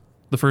 hours?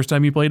 The first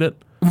time you played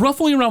it?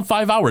 Roughly around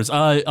 5 hours.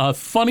 A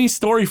funny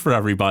story for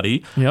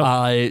everybody.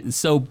 Yep.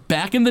 So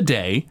back in the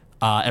day,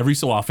 every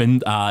so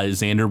often,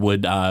 Xander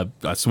would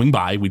swing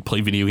by. We'd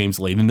play video games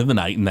late into the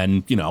night, and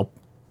then,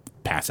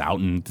 pass out,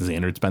 and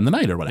Xander would spend the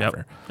night or whatever.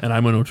 Yep. And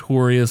I'm a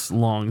notorious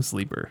long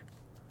sleeper.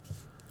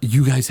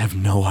 You guys have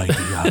no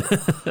idea.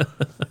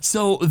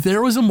 So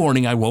there was a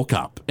morning I woke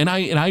up, and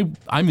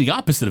I'm the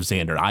opposite of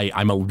Xander.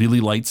 I'm a really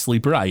light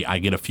sleeper. I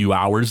get a few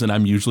hours, and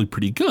I'm usually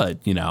pretty good,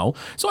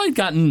 So I'd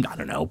gotten, I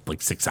don't know,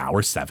 like 6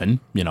 hours, 7,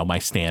 my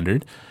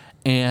standard.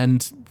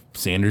 And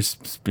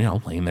Xander's,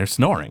 laying there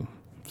snoring.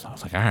 So I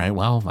was like, all right,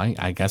 well,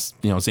 I guess,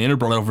 Xander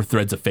brought over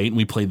Threads of Fate, and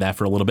we played that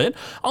for a little bit.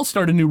 I'll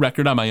start a new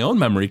record on my own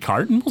memory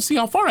card, and we'll see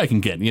how far I can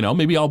get.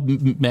 Maybe I'll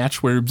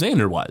match where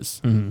Xander was.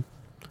 Mm-hmm.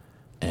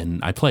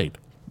 And I played.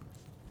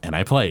 And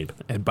I played.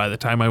 And by the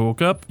time I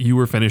woke up, you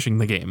were finishing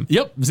the game.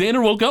 Yep.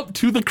 Xander woke up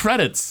to the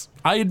credits.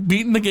 I had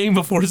beaten the game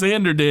before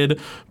Xander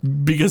did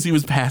because he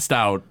was passed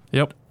out.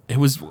 Yep. It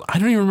was, I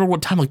don't even remember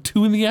what time, like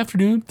 2 in the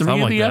afternoon, 3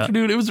 in the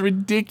afternoon. It was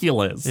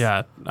ridiculous.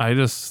 Yeah.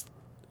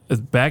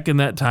 Back in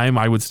that time,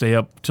 I would stay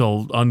up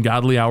till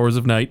ungodly hours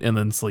of night and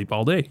then sleep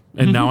all day.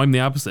 And now I'm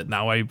the opposite.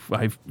 Now I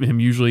am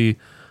usually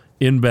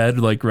in bed,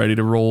 like ready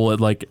to roll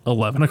at like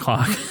 11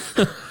 o'clock.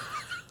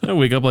 I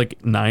wake up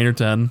like 9 or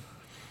 10.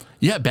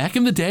 Yeah, back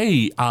in the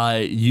day,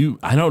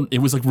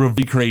 it was like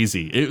really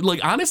crazy. It,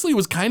 like, honestly, it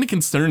was kind of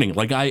concerning.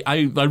 Like,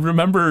 I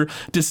remember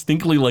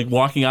distinctly, like,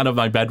 walking out of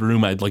my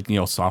bedroom, I'd, like,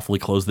 softly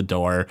close the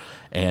door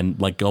and,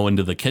 like, go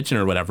into the kitchen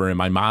or whatever. And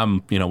my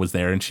mom, was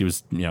there, and she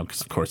was,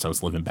 because, of course, I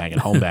was living back at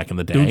home back in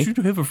the day. Don't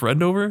you have a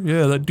friend over?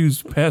 Yeah, that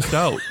dude's passed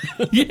out.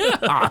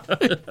 Yeah,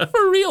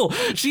 for real.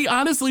 She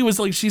honestly was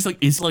like,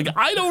 it's like,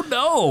 I don't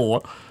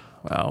know.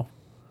 Wow.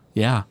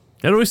 Yeah.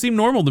 It always seemed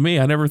normal to me.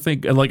 I never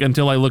think, like,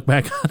 until I look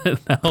back on it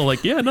now,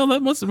 like, yeah, no,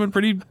 that must have been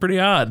pretty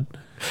odd.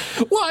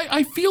 Well,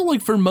 I feel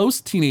like for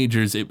most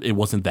teenagers, it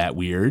wasn't that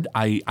weird.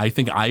 I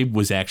think I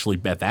was actually,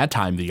 at that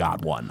time, the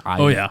odd one.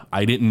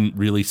 I didn't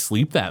really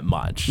sleep that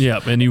much.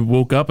 Yep, and you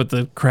woke up at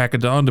the crack of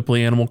dawn to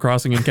play Animal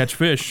Crossing and catch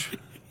fish.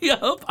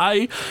 Yep,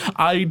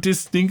 I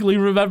distinctly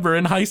remember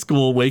in high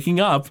school waking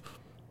up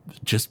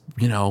just,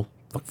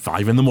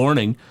 5 in the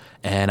morning,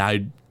 and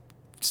I'd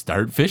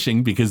start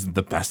fishing because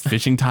the best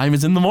fishing time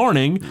is in the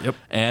morning. Yep.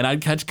 And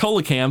I'd catch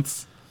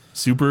coelacanths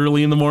super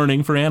early in the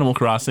morning for Animal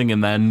Crossing,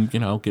 and then,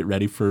 get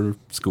ready for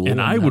school. And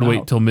I would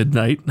wait till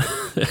midnight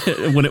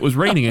when it was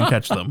raining and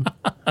catch them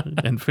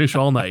and fish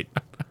all night.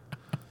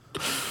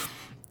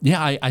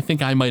 Yeah, I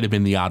think I might have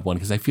been the odd one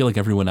because I feel like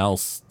everyone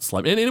else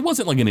slept. And it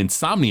wasn't like an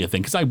insomnia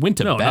thing because I went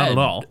to bed. No, not at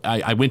all.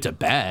 I went to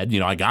bed,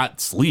 I got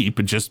sleep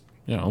and just,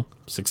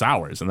 6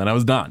 hours, and then I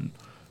was done.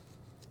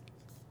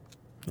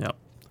 Yep.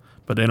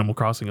 But Animal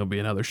Crossing will be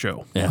another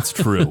show. That's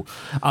true.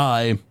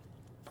 So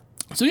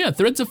yeah,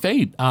 Threads of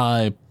Fate.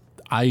 What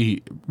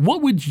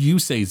would you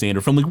say,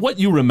 Xander, from like what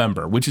you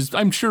remember, which is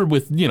I'm sure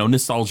with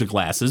nostalgia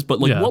glasses, but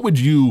like what would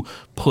you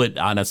put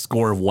on a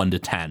score of 1 to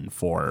 10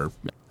 for?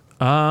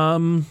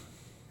 The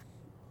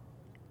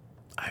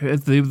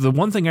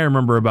one thing I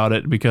remember about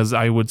it, because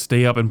I would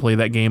stay up and play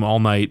that game all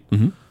night,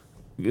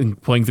 and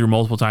playing through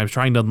multiple times,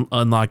 trying to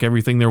unlock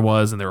everything there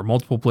was, and there were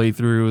multiple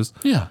playthroughs.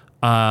 Yeah.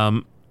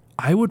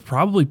 I would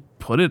probably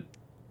put it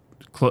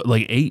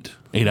like 8.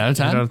 8 out of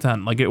 10? 8 out of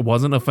 10. Like, it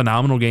wasn't a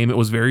phenomenal game. It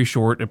was very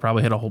short. It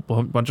probably had a whole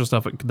bunch of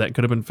stuff that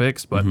could have been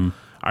fixed, but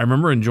I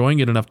remember enjoying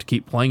it enough to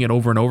keep playing it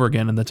over and over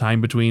again. In the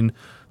time between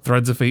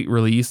Threads of Fate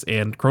release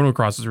and Chrono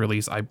Cross's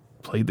release, I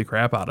played the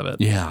crap out of it.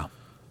 Yeah.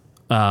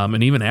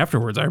 And even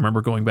afterwards, I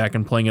remember going back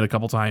and playing it a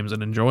couple times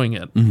and enjoying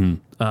it.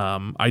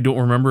 I don't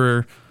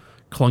remember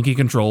clunky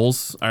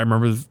controls. I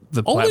remember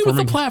the Only platforming. with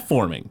the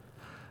platforming.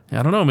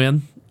 I don't know,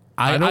 man.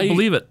 I don't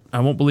believe it. I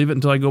won't believe it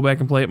until I go back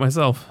and play it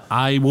myself.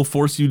 I will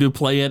force you to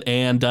play it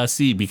and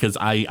see, because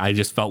I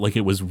just felt like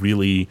it was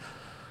really,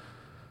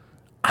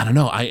 I don't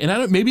know.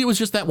 Maybe it was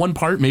just that one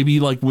part. Maybe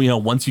like,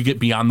 once you get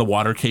beyond the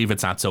water cave,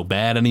 it's not so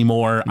bad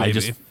anymore.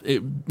 Maybe.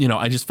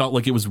 I just felt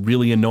like it was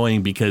really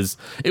annoying, because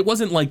it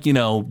wasn't like,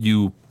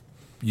 you're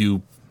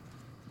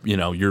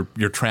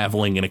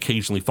traveling and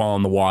occasionally fall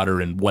in the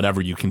water and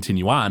whatever, you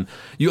continue on.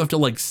 You have to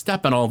like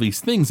step on all these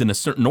things in a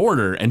certain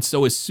order. And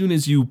so as soon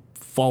as you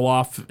fall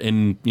off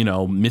and,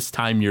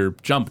 mistime your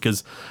jump,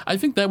 because I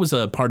think that was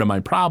a part of my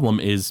problem,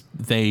 is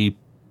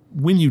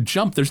when you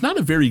jump, there's not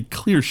a very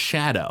clear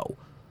shadow.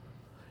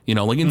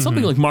 Like in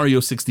something like Mario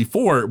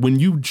 64, when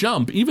you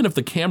jump, even if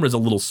the camera's a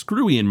little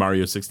screwy in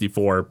Mario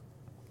 64,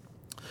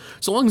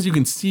 so long as you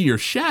can see your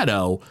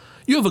shadow,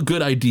 you have a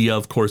good idea,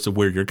 of course, of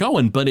where you're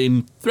going. But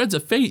in Threads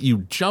of Fate, you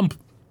jump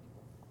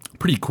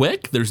pretty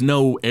quick. There's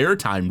no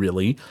airtime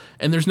really,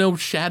 and there's no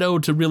shadow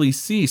to really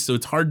see, so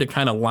it's hard to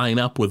kind of line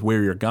up with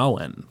where you're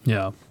going.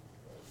 Yeah.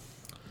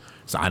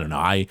 So I don't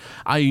know.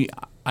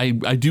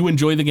 I do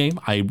enjoy the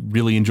game. I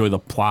really enjoy the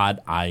plot.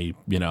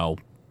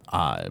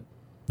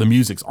 The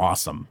music's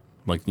awesome.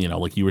 Like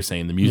you were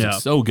saying, the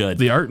music's so good.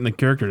 The art and the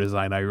character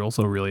design I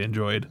also really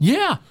enjoyed.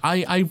 Yeah,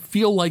 I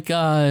feel like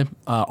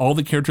all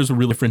the characters are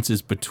real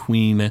differences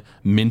between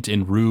Mint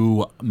and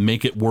Rue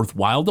make it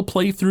worthwhile to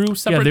play through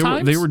separate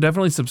times. They were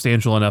definitely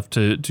substantial enough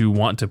to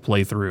want to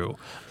play through.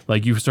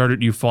 Like you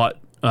fought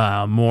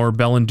more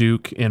Bell and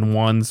Duke in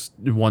one's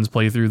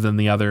playthrough than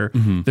the other.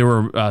 There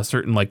were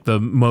certain, like the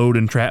Mode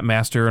and Trap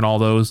Master and all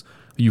those,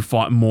 you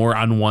fought more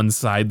on one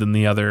side than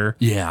the other.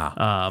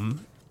 Yeah.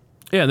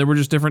 Yeah, there were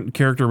just different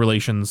character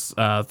relations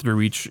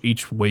through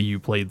each way you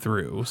played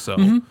through.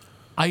 So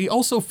I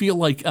also feel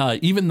like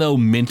even though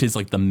Mint is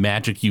like the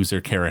magic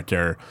user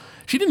character,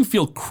 she didn't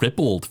feel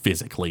crippled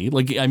physically.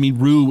 Like, I mean,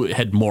 Rue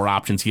had more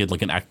options. He had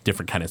like a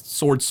different kind of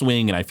sword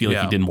swing, and I feel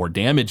like he did more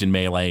damage in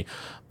melee.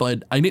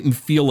 But I didn't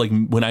feel like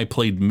when I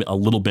played a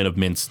little bit of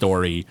Mint's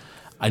story,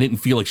 I didn't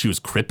feel like she was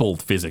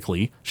crippled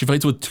physically. She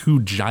fights with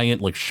 2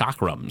 giant like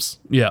chakrams.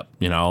 Yeah.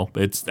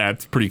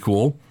 That's pretty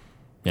cool.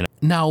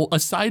 Now,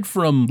 aside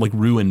from like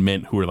Rue and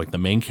Mint, who are like the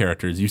main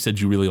characters, you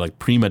said you really like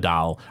Prima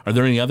Doll. Are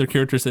there any other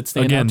characters that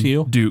stand out to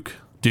you? Duke,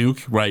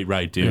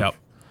 right, Duke. Yep.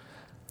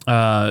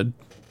 I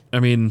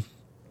mean,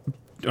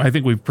 I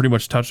think we've pretty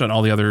much touched on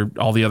all the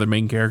other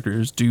main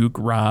characters. Duke,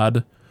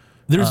 Rod.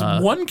 There's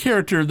one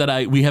character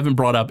that we haven't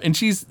brought up, and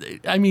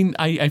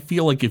I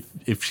feel like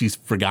if she's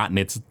forgotten,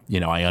 it's,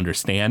 I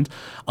understand.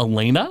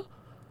 Elena,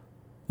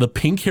 the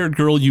pink-haired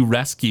girl you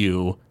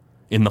rescue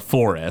in the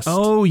forest.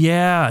 Oh,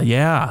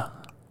 yeah.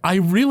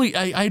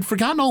 I'd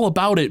forgotten all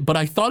about it, but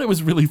I thought it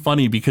was really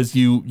funny because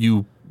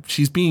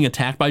she's being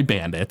attacked by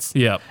bandits.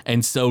 Yeah.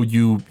 And so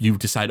you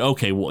decide,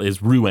 okay, well,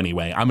 as Rue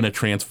anyway, I'm going to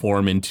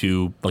transform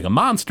into like a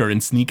monster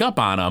and sneak up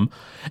on them.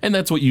 And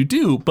that's what you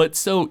do. But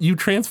so you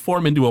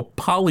transform into a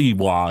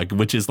polywog,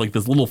 which is like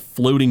this little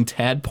floating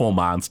tadpole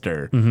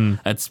monster.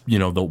 That's,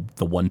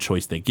 the one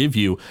choice they give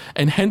you.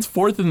 And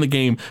henceforth in the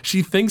game,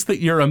 she thinks that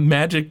you're a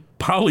magic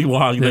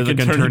polywog that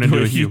can turn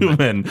into a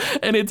human.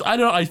 And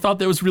I thought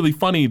that was really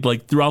funny.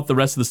 Like throughout the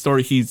rest of the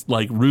story, he's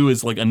like, Rue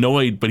is like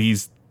annoyed, but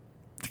he's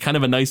kind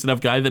of a nice enough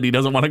guy that he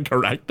doesn't want to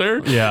correct her.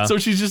 Yeah. So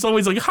she's just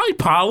always like, "Hi,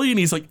 Polly," and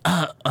he's like,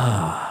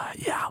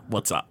 yeah,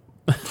 what's up?"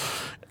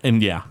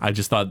 And yeah, I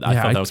just thought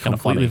that was kind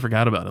of funny. I completely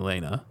forgot about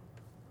Elena.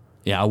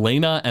 Yeah,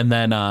 Elena, and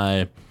then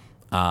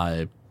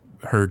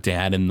her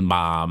dad and the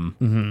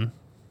mom.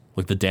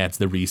 Like the dad's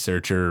the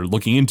researcher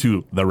looking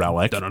into the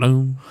relic.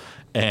 Dun-dun-dun.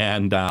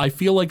 And I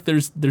feel like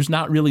there's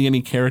not really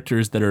any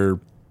characters that are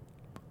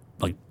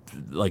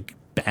like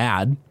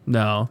bad.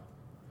 No.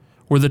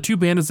 Were the 2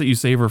 bandits that you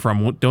save her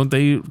from, don't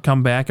they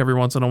come back every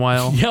once in a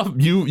while? Yeah,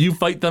 you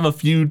fight them a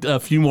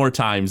few more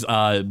times.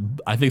 I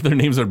think their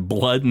names are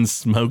Blood and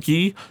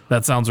Smokey.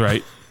 That sounds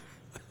right.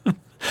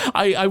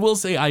 I will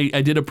say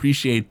I did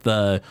appreciate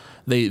they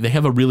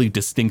have a really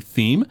distinct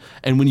theme,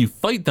 and when you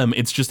fight them,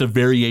 it's just a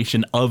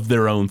variation of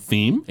their own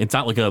theme. It's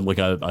not like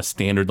a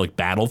standard like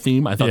battle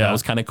theme. I thought that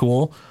was kind of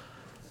cool.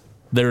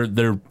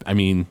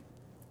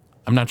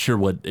 I'm not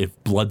sure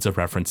if Blood's a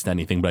reference to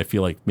anything, but I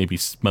feel like maybe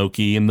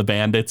Smokey and the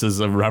Bandits is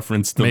a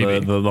reference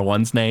to the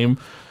one's name.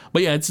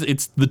 But yeah,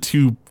 it's the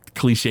 2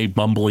 cliche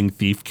bumbling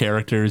thief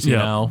characters. You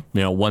know,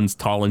 one's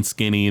tall and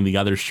skinny, and the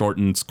other's short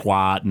and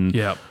squat,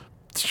 and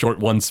short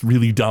one's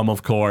really dumb,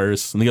 of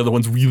course, and the other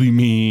one's really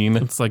mean.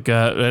 It's like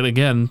and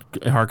again,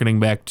 harkening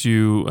back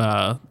to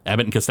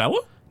Abbott and Costello.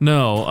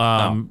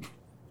 No,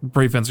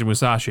 Brave Fencer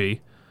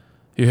Musashi.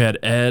 You had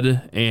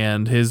Ed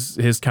and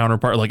his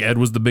counterpart. Like Ed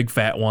was the big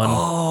fat one.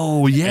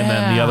 Oh yeah. And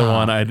then the other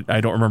one, I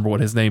don't remember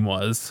what his name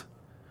was.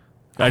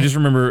 I just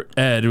remember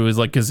Ed. It was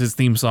like because his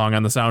theme song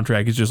on the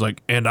soundtrack is just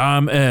like, and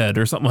I'm Ed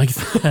or something like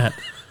that.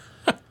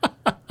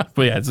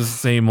 But yeah, it's just the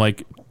same.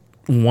 Like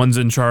one's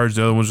in charge,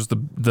 the other one's just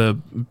the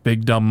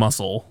big dumb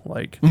muscle.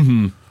 Like,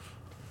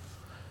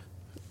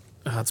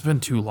 it's been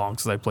too long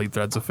since I played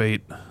Threads of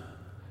Fate.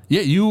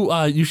 Yeah,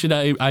 you should.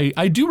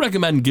 I do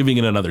recommend giving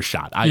it another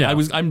shot.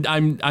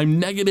 I'm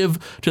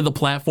negative to the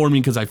platforming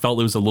because I felt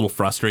it was a little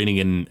frustrating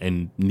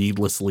and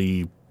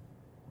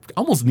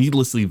almost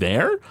needlessly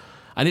there.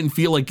 I didn't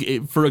feel like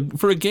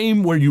for a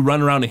game where you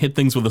run around and hit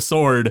things with a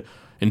sword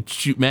and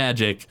shoot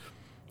magic.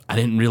 I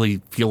didn't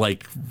really feel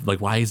like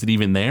why is it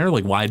even there?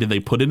 Like why did they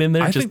put it in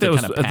there? I think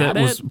that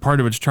was part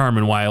of its charm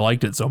and why I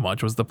liked it so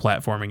much was the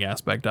platforming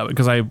aspect of it.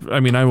 Because I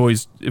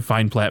always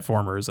find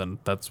platformers and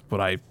that's what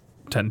I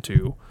tend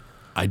to.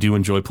 I do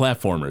enjoy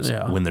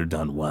platformers when they're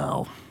done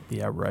well.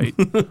 Yeah, right.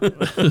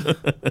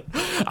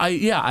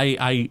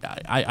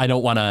 I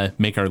don't want to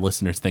make our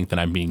listeners think that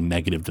I'm being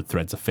negative to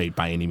Threads of Fate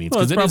by any means.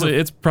 Well,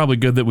 it's probably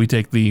good that we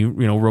take the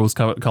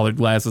rose-colored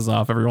glasses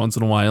off every once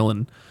in a while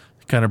and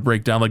kind of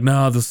break down like,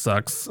 no, this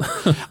sucks.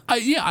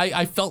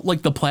 I felt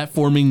like the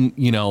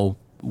platforming,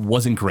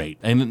 wasn't great,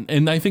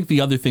 and I think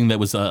the other thing that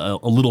was a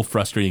little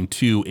frustrating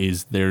too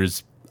is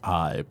there's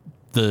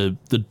the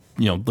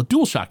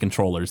DualShock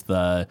controllers,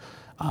 the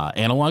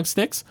analog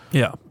sticks.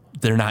 Yeah,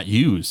 they're not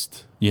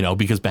used.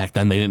 Because back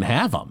then they didn't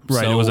have them.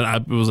 Right. So,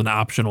 it was an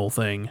optional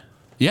thing.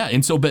 Yeah.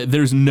 And so, but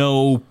there's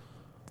no,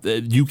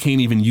 you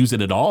can't even use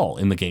it at all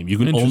in the game. You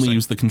can only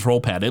use the control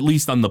pad, at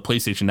least on the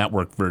PlayStation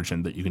Network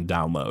version that you can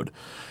download.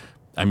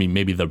 I mean,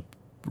 maybe the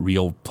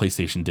real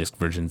PlayStation disc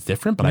version is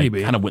different, but I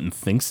kind of wouldn't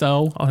think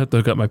so. I'll have to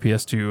hook up my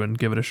PS2 and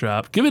give it a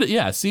shot. Give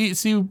it,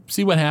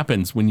 see what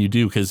happens when you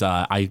do, because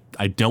I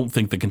don't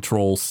think the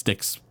control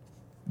sticks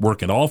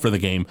work at all for the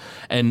game,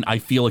 and I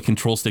feel like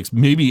control sticks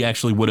maybe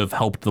actually would have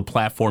helped the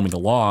platforming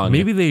along.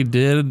 Maybe they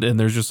did, and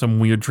there's just some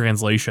weird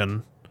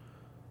translation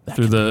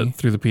through the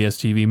PS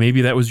TV.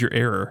 Maybe that was your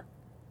error.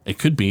 It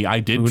could be.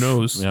 I did. Who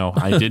knows?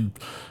 I did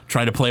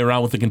try to play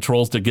around with the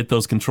controls to get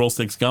those control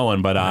sticks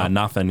going, but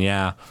nothing.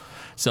 Yeah.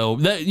 So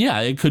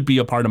it could be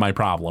a part of my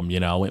problem.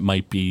 It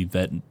might be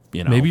that.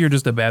 Maybe you're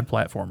just a bad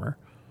platformer.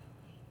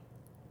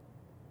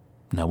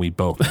 No, we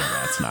both know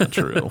that's not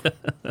true.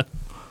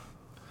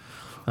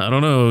 I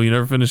don't know. You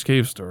never finished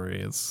Cave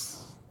Story.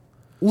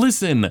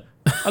 Listen,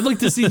 I'd like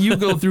to see you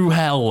go through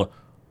hell.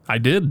 I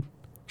did.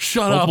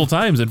 Shut multiple up.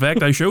 times. In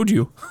fact, I showed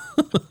you.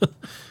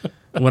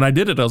 When I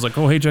did it, I was like,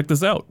 oh, hey, check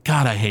this out.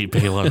 God, I hate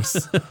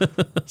Palos.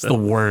 It's the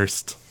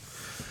worst.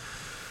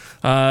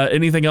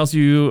 Anything else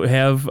you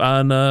have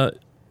on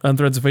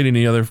Threads of Fate?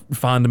 Any other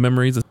fond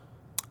memories?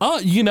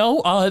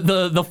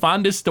 The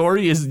fondest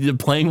story is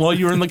playing while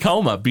you were in the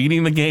coma,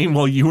 beating the game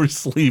while you were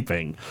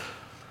sleeping.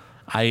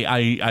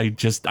 I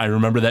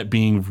remember that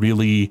being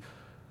really,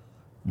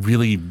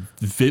 really,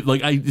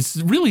 it's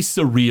really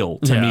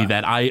surreal to me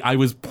that I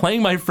was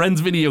playing my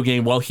friend's video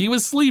game while he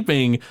was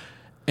sleeping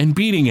and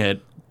beating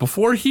it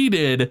before he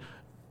did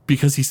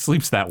because he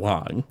sleeps that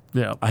long.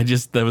 Yeah.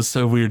 That was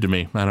so weird to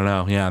me. I don't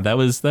know. Yeah,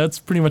 that's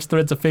pretty much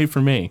Threads of Fate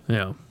for me.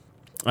 Yeah.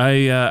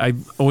 I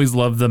always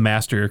loved the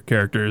master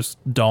characters,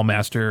 Doll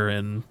Master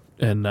and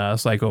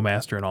Psycho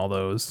Master and all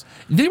those.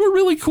 They were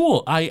really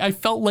cool. I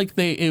felt like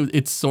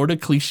it's sort of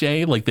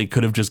cliche, like they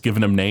could have just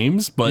given them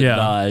names, but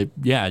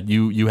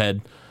you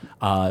had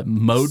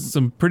mode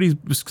some pretty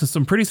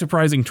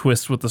surprising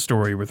twists with the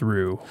story with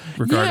Rue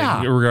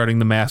regarding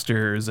the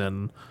masters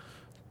and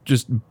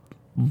just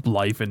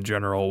life in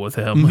general with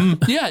him.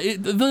 Mm-hmm. Yeah,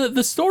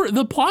 the story,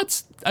 the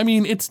plots. I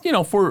mean, it's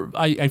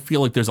I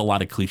feel like there's a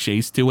lot of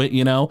cliches to it,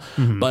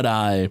 mm-hmm.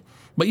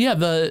 But yeah,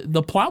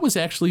 the plot was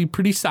actually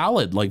pretty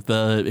solid. Like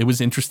it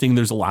was interesting.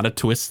 There's a lot of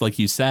twists, like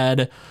you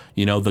said.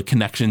 The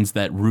connections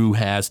that Rue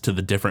has to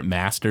the different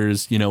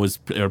masters,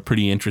 are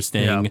pretty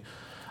interesting.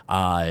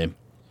 Yeah.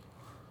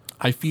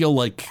 I feel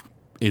like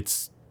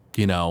it's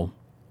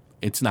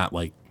not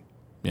like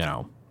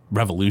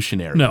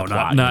revolutionary. No,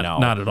 plot,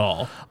 not at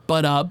all.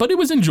 But it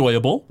was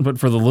enjoyable. But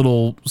for the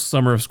little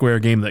Summer of Square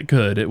game that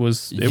could, it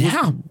was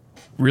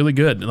really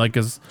good.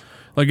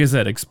 Like I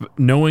said,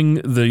 knowing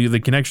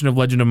the connection of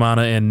Legend of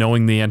Mana and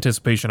knowing the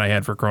anticipation I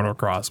had for Chrono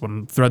Cross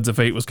when Threads of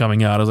Fate was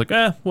coming out, I was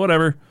like,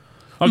 whatever.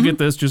 I'll get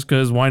this just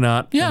because why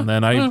not? Yeah. And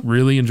then I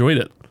really enjoyed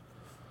it.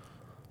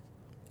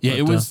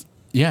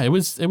 Yeah, it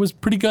was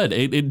pretty good.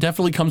 It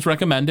definitely comes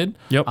recommended.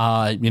 Yep.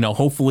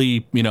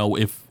 Hopefully,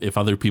 if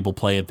other people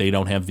play it, they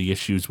don't have the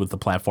issues with the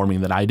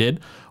platforming that I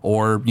did,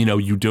 or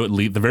you do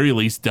it. At the very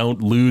least,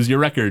 don't lose your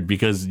record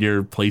because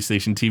your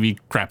PlayStation TV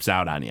craps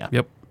out on you.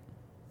 Yep.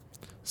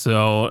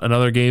 So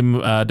another game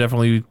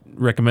definitely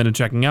recommended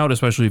checking out,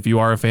 especially if you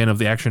are a fan of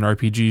the action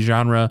RPG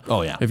genre.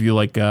 Oh yeah. If you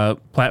like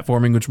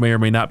platforming, which may or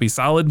may not be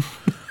solid,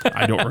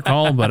 I don't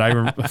recall, but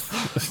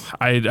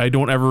I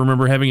don't ever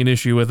remember having an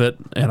issue with it,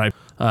 and I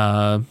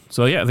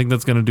think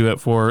that's going to do it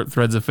for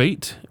Threads of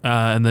Fate,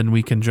 and then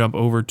we can jump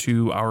over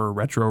to our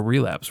retro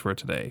relapse for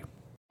today.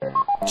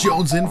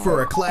 Jonesing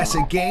for a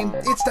classic game?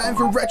 It's time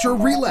for Retro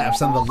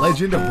Relapse on the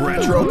Legend of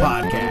Retro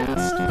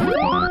podcast.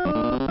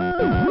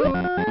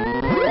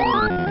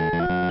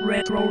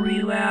 Retro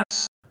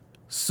Relapse.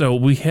 So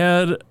we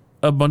had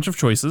a bunch of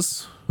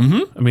choices.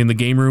 Mm-hmm. I mean, the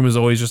game room is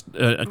always just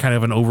a kind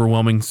of an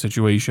overwhelming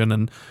situation,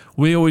 and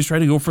we always try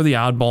to go for the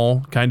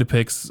oddball kind of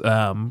picks.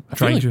 I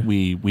feel like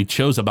we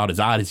chose about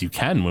as odd as you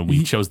can when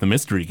we chose the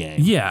mystery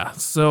game. Yeah,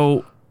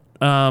 so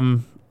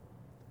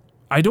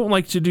I don't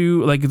like to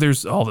do, like,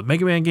 there's all the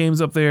Mega Man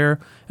games up there,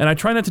 and I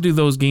try not to do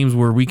those games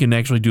where we can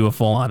actually do a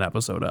full-on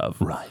episode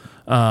of. Right.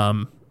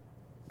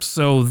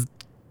 So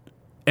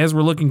as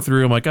we're looking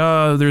through, I'm like,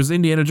 there's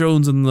Indiana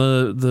Jones and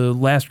the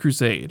Last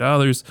Crusade. Oh,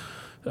 there's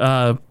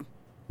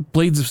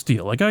Blades of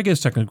Steel. Like, I guess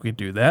technically we could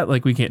do that.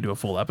 Like, we can't do a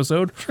full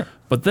episode. Sure.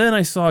 But then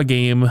I saw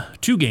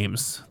two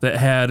games that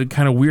had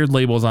kind of weird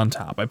labels on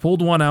top. I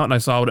pulled one out and I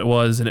saw what it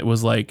was, and it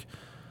was like,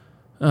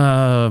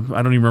 I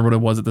don't even remember what it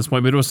was at this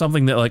point, but it was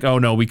something that, like, oh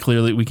no, we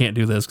can't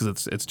do this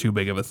because it's too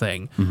big of a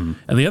thing. Mm-hmm.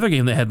 And the other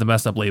game that had the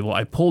messed up label,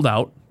 I pulled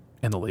out,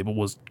 and the label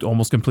was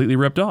almost completely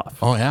ripped off.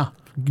 Oh, yeah.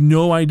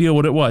 No idea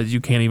what it was.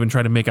 You can't even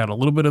try to make out a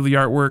little bit of the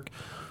artwork.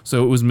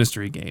 So it was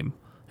Mystery Game.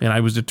 And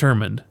I was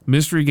determined,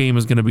 Mystery Game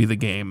is going to be the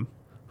game.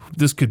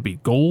 This could be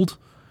gold.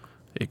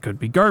 It could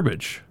be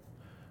garbage.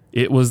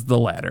 It was the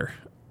latter.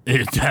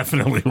 It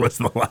definitely was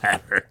the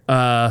latter.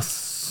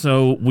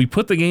 So we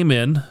put the game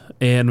in,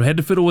 and we had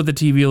to fiddle with the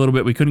TV a little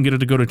bit. We couldn't get it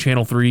to go to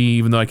channel 3,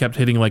 even though I kept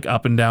hitting like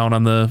up and down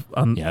on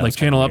like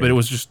channel up, and it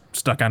was just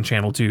stuck on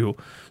channel 2.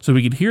 So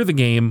we could hear the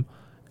game,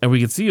 and we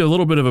could see a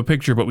little bit of a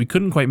picture, but we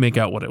couldn't quite make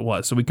out what it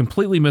was. So we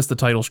completely missed the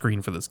title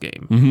screen for this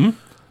game.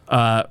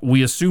 Mm-hmm.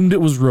 We assumed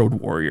it was Road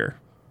Warrior.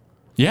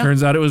 Yeah.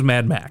 Turns out it was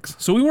Mad Max.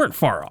 So we weren't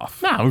far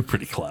off. No, we're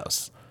pretty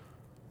close.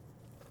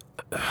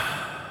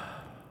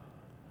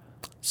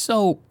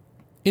 So,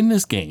 in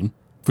this game,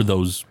 for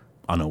those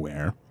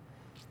unaware,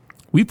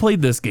 we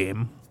played this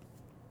game,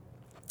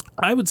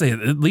 I would say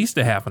at least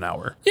a half an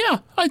hour. Yeah,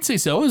 I'd say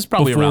so. It was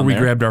probably before around we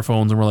there. grabbed our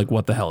phones and we're like,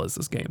 what the hell is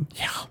this game?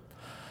 Yeah.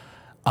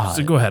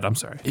 So go ahead. I'm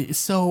sorry.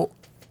 So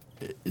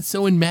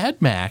in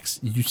Mad Max,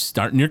 you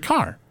start in your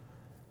car,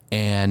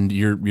 and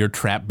you're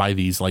trapped by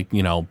these like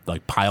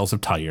piles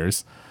of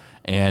tires,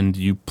 and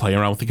you play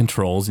around with the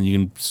controls, and you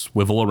can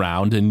swivel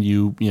around, and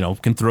you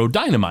can throw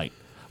dynamite,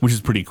 which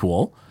is pretty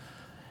cool.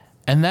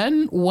 And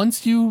then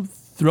once you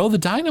throw the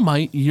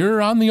dynamite,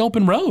 you're on the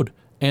open road,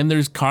 and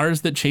there's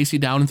cars that chase you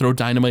down and throw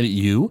dynamite at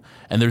you,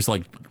 and there's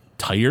like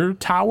tire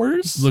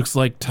towers. Looks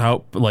like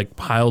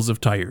piles of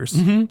tires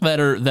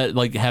that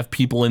like have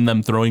people in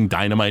them throwing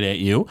dynamite at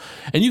you,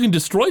 and you can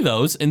destroy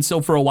those. And so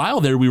for a while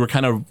there, we were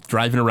kind of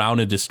driving around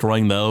and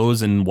destroying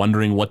those and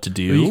wondering what to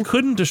do. You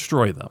couldn't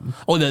destroy them.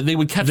 Oh, they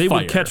would catch fire. They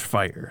would catch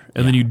fire,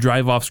 and then you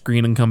drive off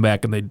screen and come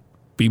back, and they'd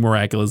be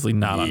miraculously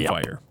not on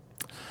fire.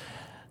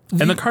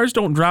 And the cars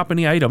don't drop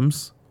any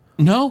items.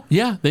 No,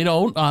 yeah, they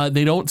don't.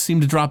 They don't seem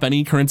to drop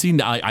any currency,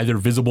 either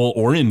visible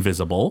or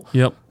invisible.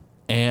 Yep.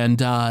 And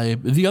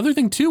the other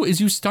thing, too,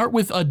 is you start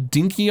with a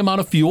dinky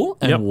amount of fuel,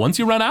 and once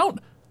you run out,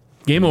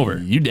 game over.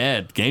 You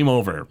dead. Game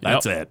over.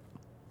 That's it.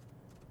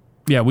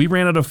 Yeah, we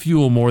ran out of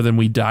fuel more than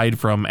we died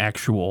from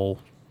actual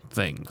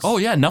things. Oh,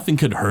 yeah, nothing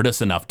could hurt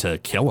us enough to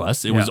kill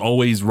us. It was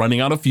always running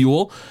out of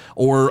fuel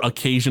or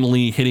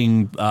occasionally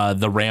hitting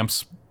the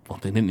ramps. Well,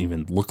 they didn't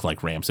even look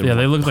like ramps.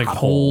 They looked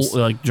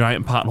like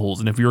giant potholes.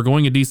 And if you were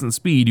going at decent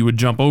speed, you would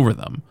jump over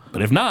them.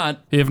 But if not,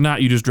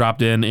 you just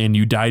dropped in and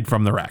you died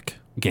from the wreck.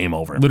 Game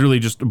over. Literally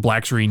just a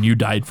black screen, you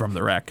died from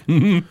the wreck.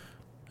 And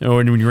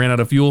when you ran out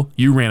of fuel,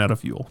 you ran out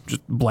of fuel.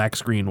 Just black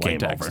screen, white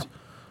text.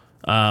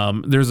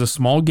 There's a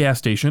small gas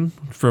station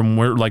from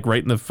where, like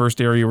right in the first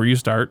area where you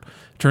start.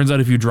 Turns out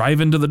if you drive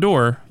into the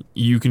door,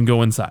 you can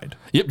go inside.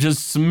 Yep,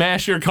 just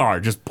smash your car.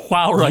 Just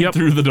plow right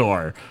through the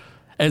door.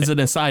 As an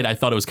aside, I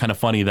thought it was kind of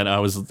funny that I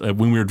was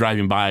when we were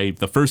driving by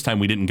the first time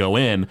we didn't go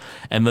in,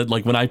 and that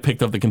like when I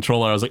picked up the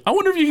controller, I was like, I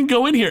wonder if you can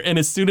go in here. And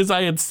as soon as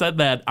I had said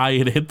that, I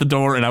had hit the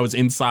door and I was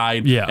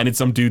inside. Yeah. And it's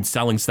some dude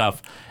selling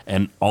stuff,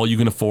 and all you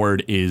can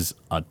afford is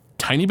a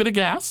tiny bit of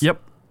gas. Yep,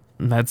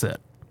 and that's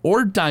it.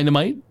 Or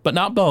dynamite, but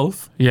not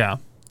both. Yeah.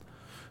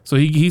 So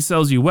he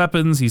sells you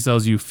weapons, he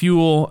sells you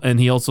fuel, and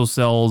he also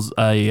sells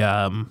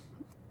a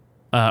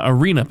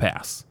arena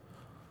pass,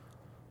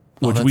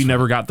 which we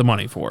never got the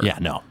money for. Yeah,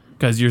 no.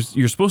 Because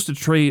you're supposed to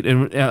trade,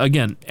 and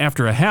again,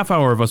 after a half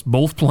hour of us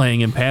both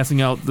playing and passing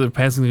the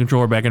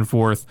controller back and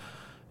forth,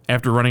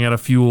 after running out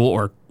of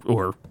fuel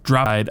or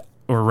dropped,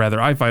 or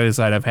rather I finally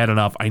decided I've had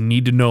enough. I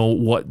need to know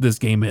what this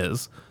game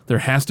is. There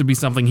has to be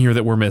something here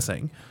that we're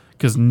missing,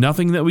 because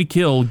nothing that we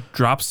kill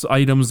drops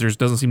items. There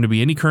doesn't seem to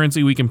be any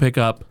currency we can pick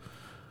up,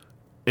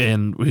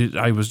 and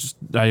I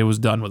was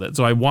done with it.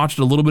 So I watched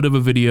a little bit of a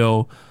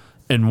video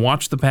and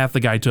watched the path the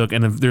guy took,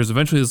 and there's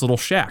eventually this little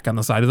shack on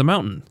the side of the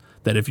mountain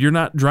that if you're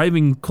not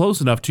driving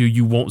close enough to,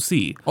 you won't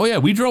see. Oh, yeah,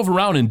 we drove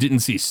around and didn't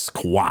see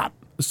squat.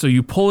 So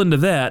you pull into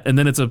that, and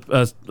then it's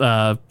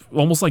a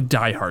almost like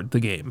Die Hard, the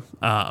game,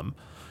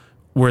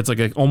 where it's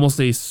like almost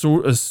a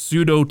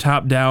pseudo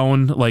top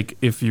down, like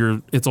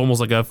it's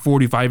almost like a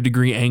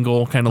 45-degree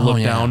angle kind of look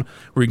down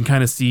where you can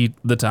kind of see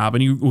the top,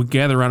 and you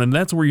gather around, and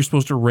that's where you're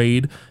supposed to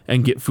raid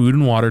and get food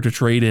and water to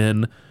trade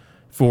in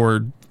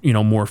for,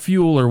 more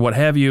fuel or what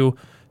have you,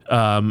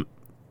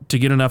 to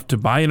get enough to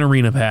buy an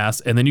arena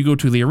pass, and then you go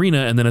to the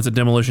arena, and then it's a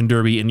demolition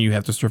derby, and you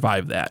have to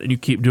survive that, and you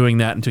keep doing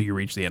that until you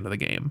reach the end of the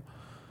game.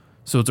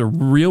 So it's a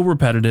real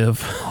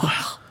repetitive,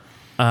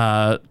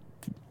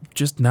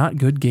 just not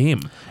good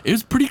game. It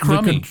was pretty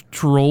crummy. The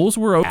controls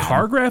were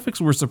car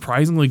graphics were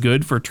surprisingly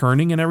good for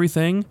turning and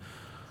everything,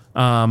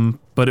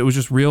 but it was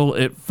just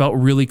it felt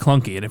really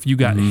clunky, and if you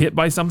got hit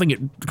by something, it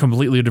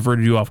completely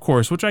diverted you off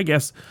course, which I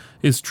guess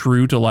is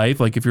true to life.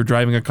 Like if you're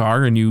driving a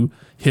car and you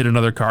hit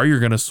another car, you're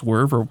gonna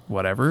swerve or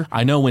whatever.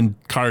 I know when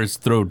cars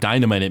throw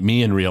dynamite at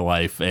me in real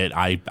life, it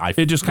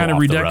just kind of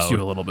redecks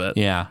you a little bit.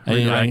 Yeah,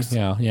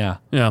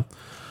 yeah.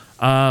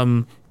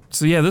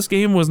 So yeah, this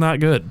game was not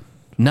good.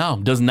 No,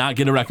 does not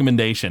get a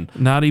recommendation.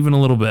 Not even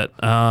a little bit.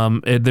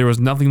 There was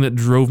nothing that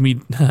drove me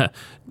to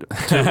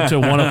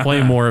want to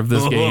play more of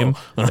this game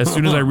as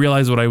soon as I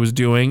realized what I was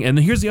doing. And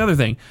here's the other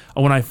thing.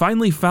 When I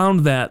finally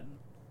found that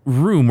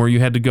room where you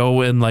had to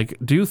go and like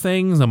do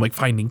things, I'm like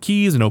finding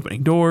keys and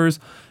opening doors,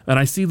 and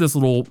I see this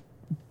little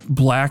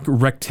black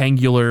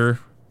rectangular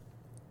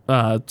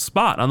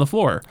spot on the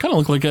floor. Kind of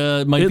looked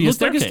like might be a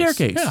staircase. Like a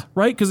staircase, yeah.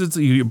 Right? Because it's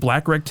a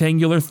black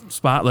rectangular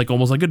spot, like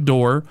almost like a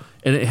door,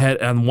 and it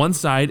had on one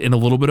side in a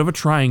little bit of a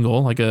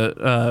triangle, like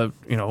a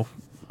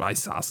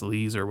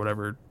isosceles or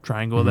whatever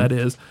triangle that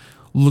is.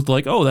 Looked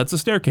like, oh, that's a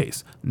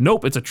staircase.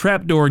 Nope, it's a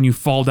trap door, and you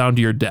fall down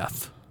to your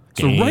death.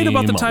 So right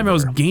about the time I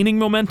was gaining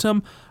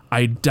momentum,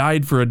 I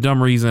died for a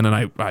dumb reason, and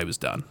I was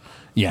done.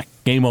 Yeah,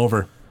 game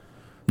over.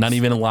 Not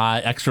even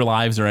extra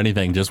lives or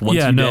anything. Just once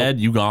you're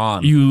dead, you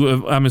gone.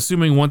 I'm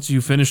assuming once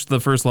you finish the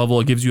first level,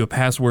 it gives you a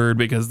password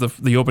because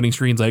the opening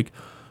screen's like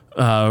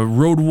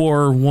Road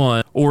War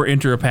 1 or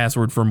enter a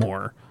password for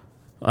more.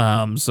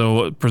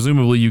 So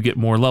presumably you get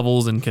more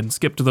levels and can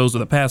skip to those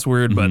with a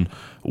password, but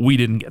we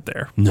didn't get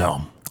there.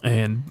 No.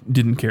 And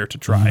didn't care to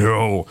try.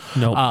 No.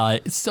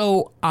 Nope.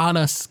 So on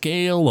a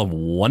scale of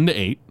 1 to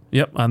 8.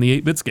 Yep, on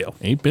the 8-bit scale.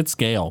 8-bit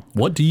scale.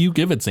 What do you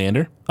give it,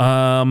 Xander?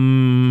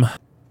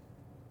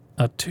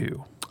 A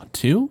 2. A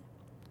 2?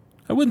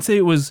 I wouldn't say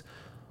it was...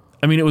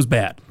 I mean, it was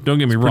bad. Don't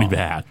get me wrong. Pretty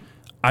bad.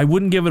 I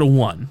wouldn't give it a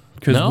 1.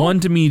 Because 1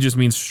 to me just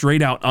means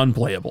straight out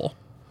unplayable.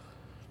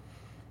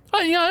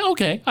 Yeah,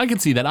 okay. I can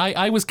see that.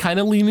 I was kind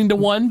of leaning to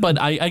 1,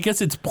 but I guess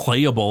it's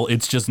playable.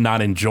 It's just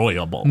not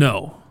enjoyable.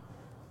 No.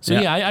 So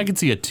yeah, I can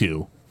see a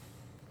 2.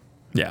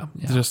 Yeah.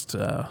 Just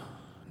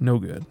no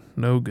good.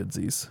 No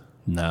goodsies.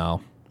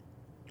 No.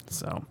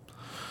 So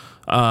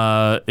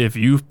if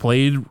you've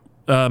played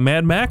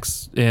Mad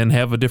Max and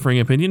have a differing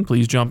opinion,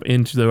 please jump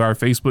into our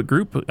Facebook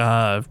group.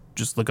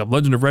 Just look up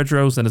Legend of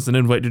Retro, send us an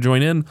invite to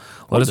join in.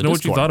 Let us know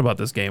what you thought about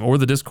this game, or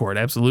the Discord.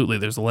 Absolutely,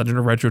 there's a Legend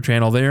of Retro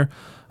channel there.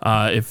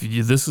 If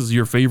this is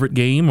your favorite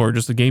game or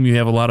just a game you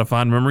have a lot of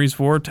fond memories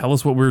for, tell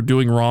us what we're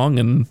doing wrong,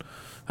 and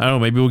I don't know,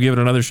 maybe we'll give it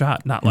another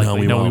shot. Not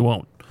likely. No, we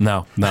won't.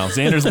 No.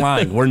 Xander's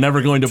lying. We're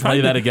never going to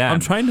play that again. I'm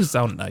trying to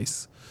sound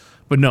nice.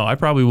 But no, I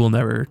probably will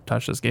never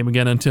touch this game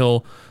again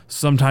until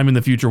sometime in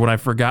the future when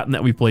I've forgotten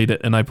that we played it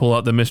and I pull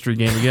out the mystery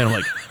game again. I'm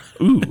like,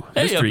 ooh,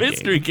 hey, a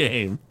mystery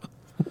game.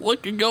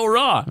 What could go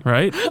wrong?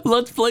 Right?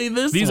 Let's play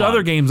this. These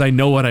other games, I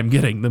know what I'm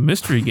getting. The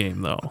mystery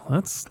game, though,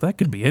 that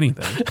could be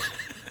anything.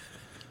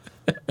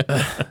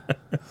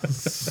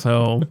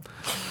 So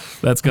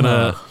that's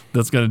gonna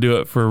do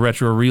it for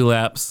Retro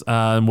Relapse.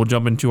 And we'll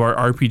jump into our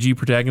RPG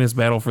Protagonist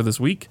Battle for this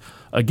week.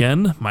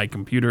 Again, my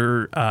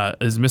computer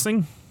is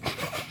missing.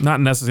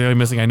 Not necessarily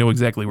missing. I know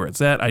exactly where it's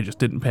at. I just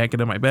didn't pack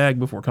it in my bag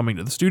before coming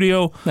to the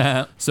studio,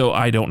 so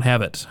I don't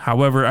have it.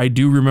 However, I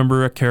do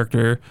remember a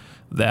character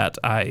that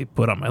I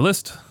put on my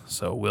list,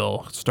 so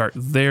we'll start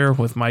there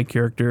with my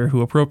character,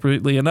 who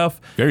appropriately enough,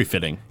 very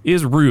fitting,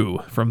 is Rue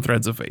from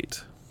Threads of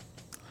Fate.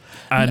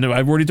 And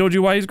I've already told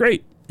you why he's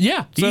great.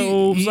 Yeah,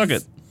 so suck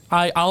it.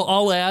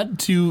 I'll add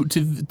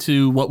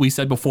to what we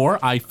said before.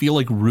 I feel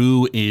like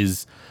Rue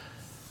is.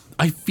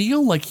 I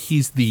feel like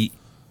he's the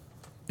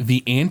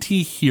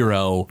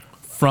anti-hero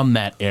from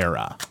that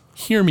era.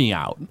 Hear me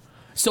out.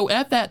 So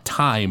at that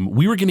time,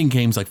 we were getting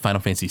games like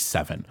Final Fantasy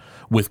VII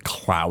with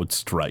Cloud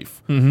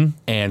Strife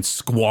and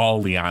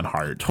Squall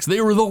Leonhardt. They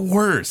were the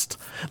worst.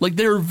 Like,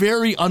 they were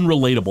very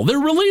unrelatable. They're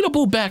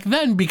relatable back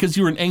then because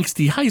you were an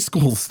angsty high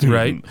school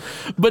student.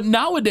 Right. But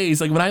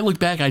nowadays, like, when I look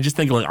back, I just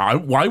think, like,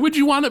 why would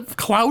you want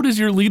Cloud as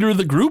your leader of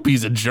the group?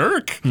 He's a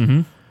jerk.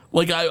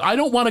 Like, I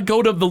don't want to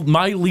go to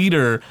my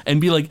leader and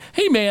be like,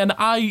 hey, man,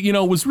 I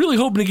was really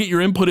hoping to get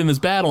your input in this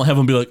battle, and have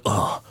him be like,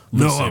 oh,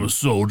 listen, no, I'm a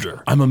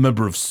soldier. I'm a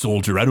member of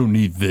Soldier. I don't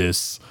need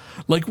this.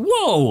 Like,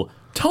 whoa,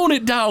 tone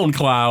it down,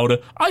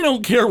 Cloud. I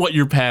don't care what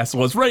your past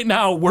was. Right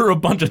now, we're a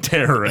bunch of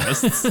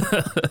terrorists.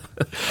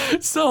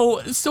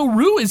 So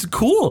Rue is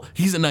cool.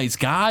 He's a nice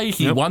guy.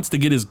 He wants to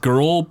get his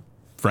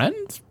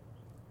girlfriend?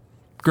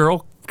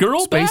 Girl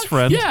girl Space back?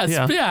 friend.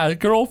 Yes, Yeah.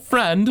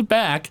 girlfriend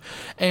back.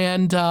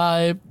 And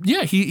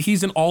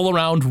he's an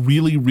all-around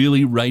really,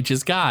 really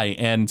righteous guy.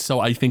 And so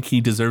I think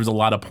he deserves a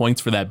lot of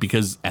points for that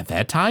because at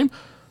that time,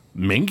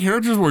 main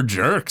characters were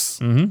jerks.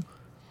 Mm-hmm.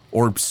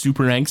 Or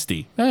super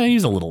angsty.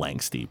 He's a little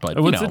angsty, but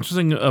What's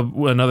interesting,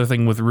 another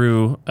thing with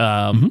Rue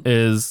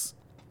is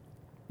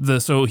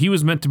so he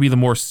was meant to be the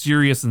more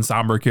serious and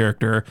somber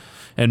character,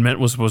 and Mint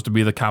was supposed to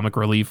be the comic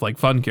relief, like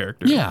fun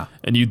character. Yeah.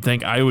 And you'd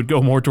think I would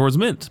go more towards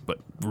Mint, but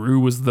Rue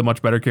was the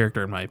much better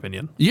character in my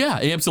opinion. Yeah,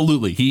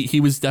 absolutely. He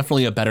was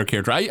definitely a better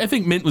character. I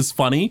think Mint was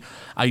funny.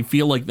 I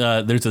feel like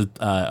there's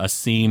a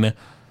scene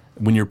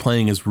when you're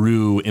playing as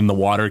Rue in the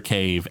water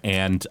cave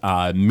and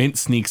Mint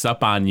sneaks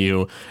up on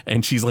you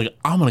and she's like,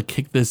 I'm going to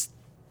kick this.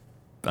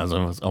 I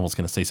was almost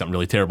going to say something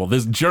really terrible.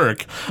 This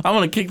jerk. I'm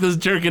going to kick this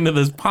jerk into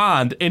this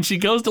pond. And she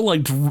goes to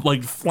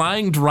like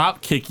flying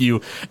drop kick you.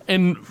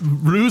 And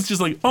Rue's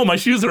just like, oh, my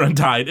shoes are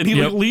untied. And he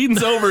like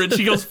leans over and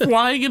she goes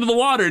flying into the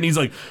water. And he's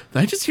like, did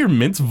I just hear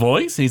Mint's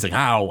voice? And he's like,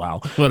 oh, wow.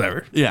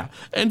 Whatever. Yeah.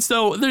 And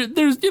so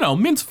there's,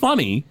 Mint's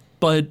funny,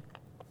 but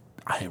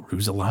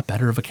Rue's a lot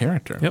better of a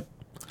character. Yep.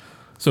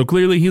 So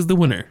clearly he's the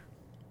winner.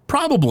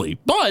 Probably.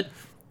 But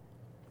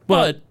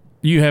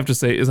you have to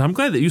say is I'm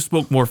glad that you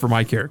spoke more for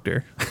my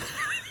character.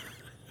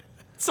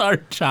 Sorry,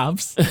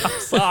 Chops. I'm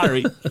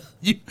sorry.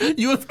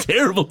 You have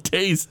terrible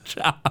taste,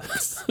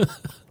 Chops.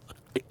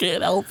 I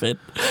can't help it.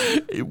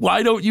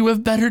 Why don't you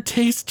have better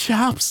taste,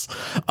 Chops?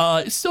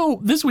 So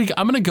this week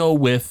I'm going to go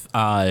with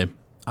a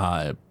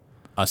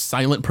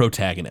silent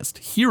protagonist,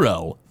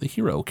 Hero, the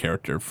hero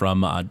character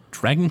from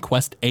Dragon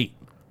Quest VIII.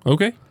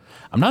 Okay.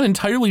 I'm not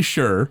entirely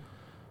sure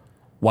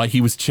why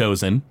he was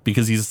chosen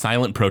because he's a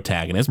silent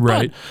protagonist.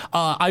 Right.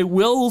 But I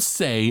will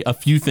say a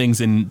few things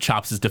in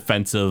Chops'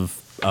 defense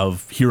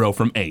of Hero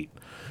from 8.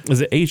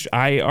 Is it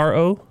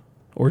Hiro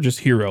or just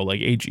Hero, like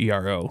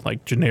Hero,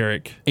 like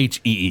generic?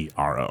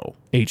 Heero.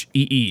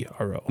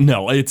 Heero.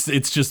 No,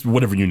 it's just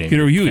whatever you name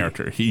Hiro your Yui.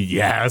 character.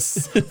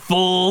 Yes.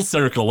 Full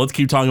circle. Let's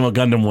keep talking about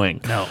Gundam Wing.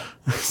 No.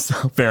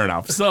 So, fair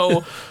enough.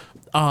 So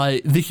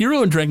the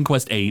hero in Dragon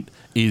Quest VIII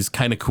is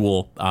kind of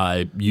cool.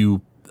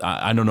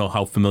 I don't know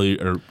how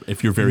familiar or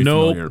if you're very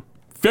familiar.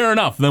 Fair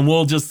enough. Then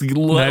we'll just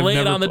lay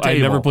it on the table. I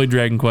never played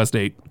Dragon Quest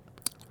VIII.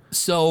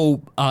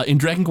 So in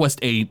Dragon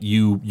Quest VIII,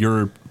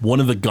 you're one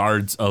of the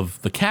guards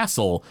of the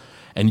castle,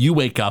 and you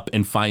wake up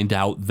and find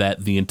out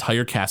that the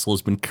entire castle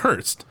has been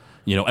cursed.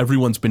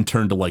 Everyone's been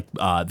turned to like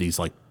these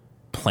like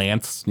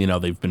plants.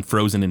 They've been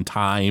frozen in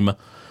time.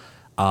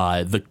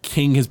 The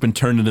king has been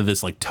turned into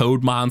this like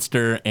toad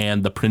monster,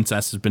 and the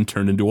princess has been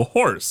turned into a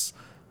horse.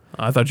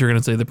 I thought you were going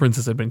to say the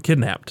princess had been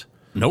kidnapped.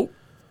 Nope.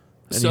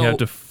 And you have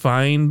to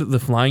find the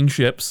flying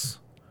ships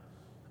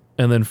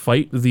and then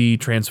fight the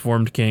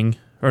transformed king.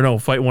 Or no,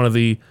 fight one of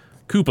the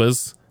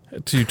Koopas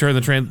to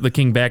turn the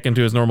king back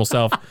into his normal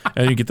self.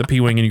 And you get the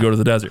P-Wing and you go to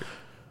the desert.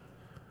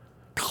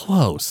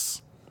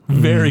 Close.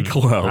 Very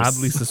close.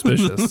 Oddly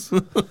suspicious.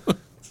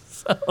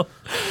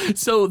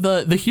 So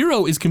the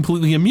hero is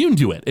completely immune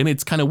to it. And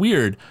it's kind of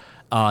weird.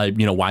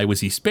 Why was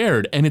he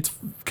spared? And it's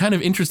kind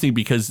of interesting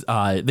because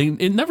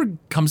it never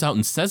comes out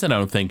and says it, I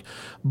don't think.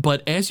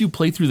 But as you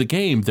play through the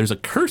game, there's a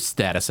curse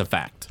status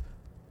effect.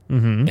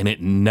 Mm-hmm. And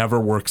it never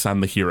works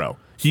on the hero.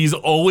 He's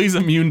always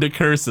immune to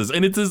curses.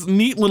 And it's this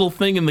neat little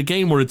thing in the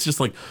game where it's just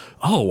like,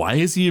 oh, why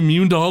is he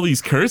immune to all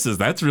these curses?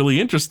 That's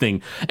really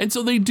interesting. And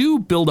so they do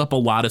build up a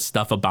lot of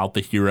stuff about the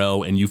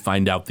hero. And you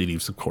find out that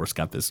he's, of course,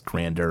 got this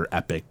grander,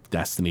 epic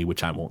destiny,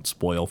 which I won't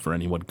spoil for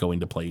anyone going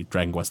to play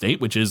Dragon Quest VIII,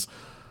 which is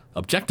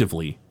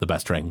objectively the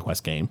best Dragon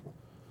Quest game.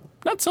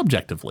 Not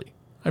subjectively.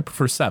 I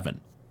prefer 7.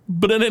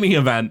 But in any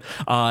event,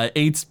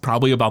 8's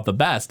probably about the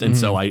best, and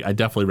so I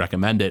definitely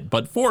recommend it.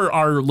 But for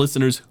our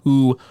listeners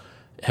who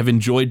have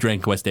enjoyed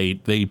Dragon Quest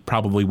VIII, they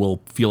probably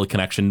will feel a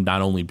connection,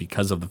 not only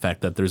because of the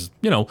fact that there's,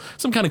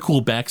 some kind of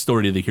cool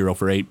backstory to the hero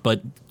for 8,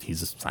 but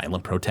he's a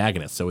silent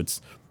protagonist, so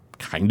it's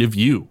kind of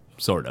you,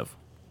 sort of.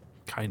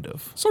 Kind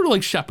of. Sort of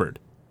like Shepard.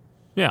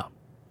 Yeah.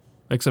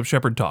 Except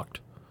Shepard talked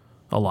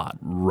a lot.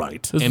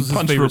 Right. This was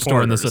his favorite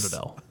store in the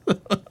Citadel.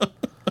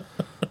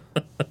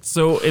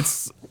 So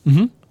it's...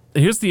 Mm-hmm.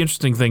 Here's the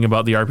interesting thing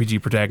about the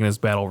RPG Protagonist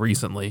Battle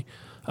recently.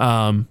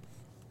 And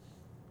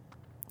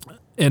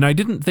I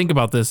didn't think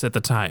about this at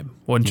the time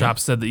when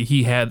Chops said that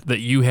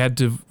you had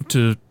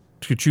to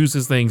choose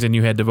his things and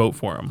you had to vote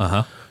for him.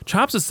 Uh-huh.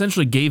 Chops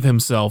essentially gave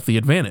himself the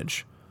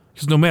advantage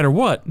because no matter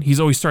what, he's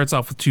always starts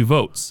off with 2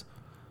 votes.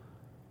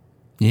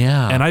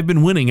 Yeah. And I've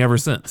been winning ever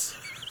since.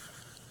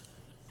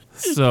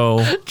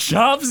 So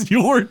Chops,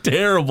 you're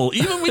terrible.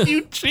 Even when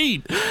you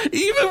cheat,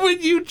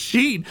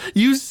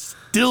 you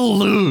still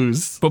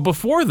lose. But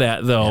before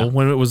that, though,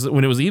 when it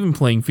was even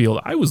playing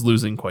field, I was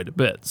losing quite a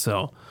bit.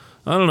 So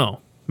I don't know.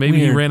 Maybe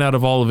he ran out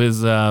of all of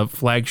his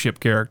flagship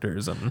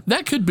characters.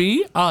 That could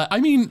be.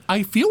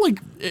 I feel like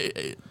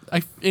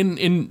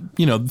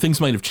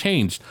things might have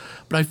changed,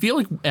 but I feel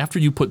like after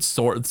you put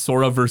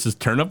Sora versus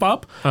Turnip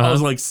up, I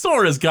was like,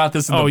 Sora's got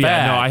this in the bag.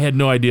 Yeah, no, I had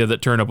no idea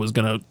that Turnip was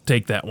going to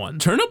take that one.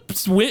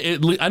 Turnip's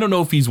I don't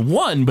know if he's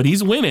won, but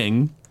he's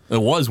winning.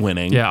 It was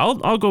winning. Yeah,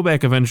 I'll go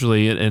back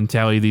eventually and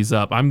tally these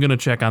up. I'm gonna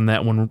check on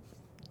that one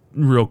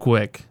real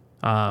quick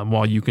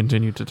while you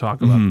continue to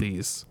talk about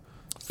these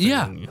things.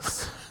 Yeah.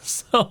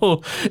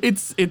 So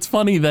it's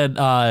funny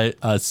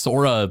that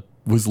Sora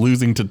was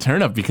losing to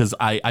Turnip because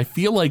I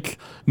feel like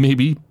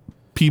maybe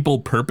people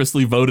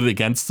purposely voted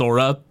against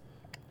Sora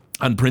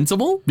on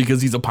principle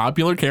because he's a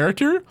popular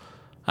character.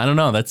 I don't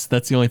know. That's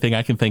the only thing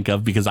I can think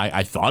of because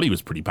I thought he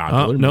was pretty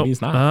popular. No, Maybe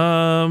he's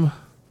not.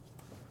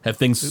 Have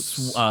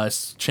things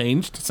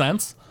changed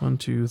since? 1,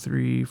 2,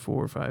 3,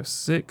 4, 5,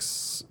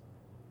 6.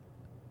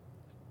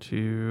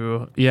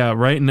 2. Yeah,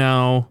 right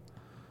now,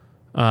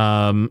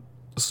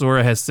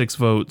 Sora has 6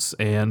 votes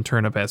and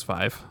Turnip has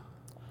 5.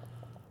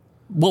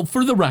 Well,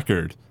 for the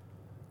record,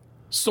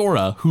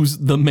 Sora, who's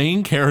the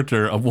main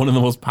character of one of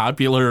the most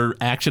popular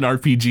action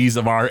RPGs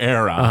of our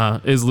era,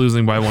 Is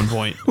losing by 1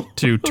 point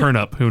to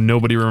Turnip, who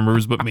nobody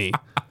remembers but me.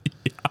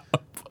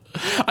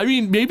 I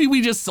mean, maybe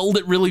we just sold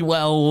it really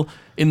well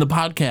in the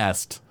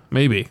podcast.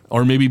 Maybe.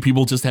 Or maybe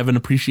people just have an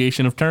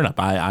appreciation of Turnip.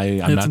 I'm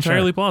It's not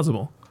entirely sure.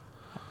 plausible.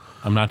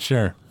 I'm not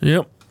sure.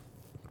 Yep.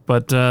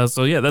 But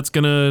so yeah, that's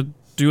gonna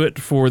do it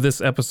for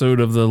this episode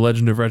of the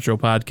Legend of Retro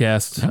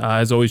podcast.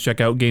 As always, check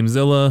out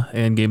Gamezilla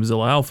and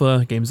Gamezilla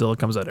Alpha. Gamezilla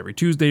comes out every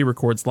Tuesday,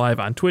 records live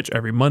on Twitch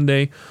every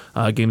Monday.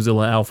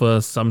 Gamezilla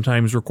Alpha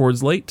sometimes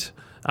records late,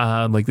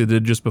 like they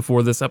did just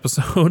before this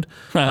episode.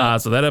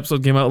 So that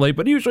episode came out late,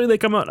 but usually they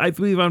come out, I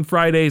believe, on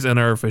Fridays and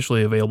are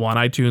officially available on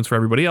iTunes for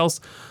everybody else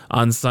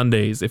on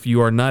Sundays. If you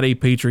are not a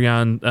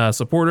Patreon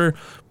supporter,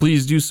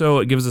 please do so.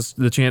 It gives us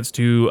the chance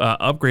to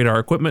upgrade our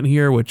equipment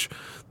here, which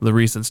the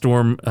recent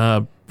storm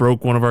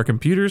broke one of our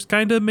computers,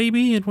 kind of,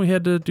 maybe, and we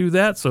had to do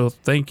that. So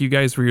thank you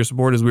guys for your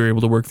support as we were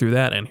able to work through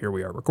that, and here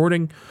we are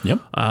recording.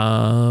 Yep.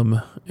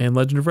 And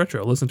Legend of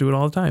Retro, listen to it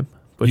all the time.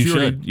 But You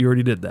should. you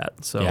already did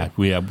that. So Yeah,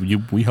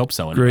 we hope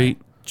so. Anyway.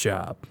 great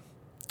job.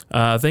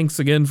 Thanks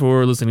again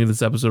for listening to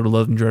this episode of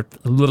Legend of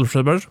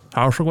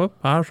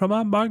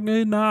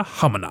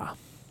Hamana.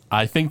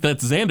 I think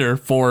that's Xander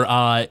for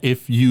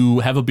if you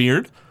have a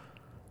beard,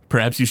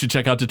 perhaps you should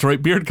check out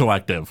Detroit Beard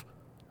Collective.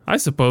 I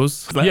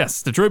suppose.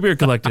 Yes, Detroit Beard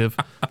Collective.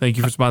 Thank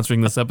you for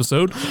sponsoring this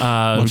episode.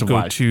 Go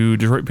obliged. to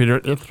Detroit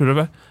Beard.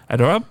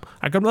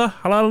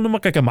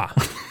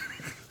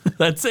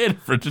 That's it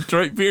for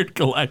Detroit Beard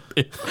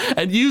Collective.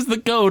 And use the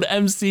code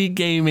MC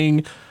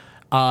Gaming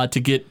to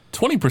get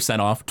 20%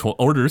 off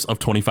orders of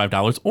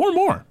 $25 or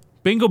more.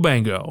 Bingo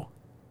bango.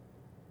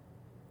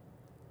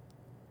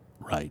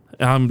 Right.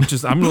 I'm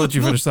gonna let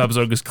you finish the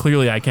episode because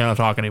clearly I cannot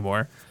talk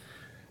anymore.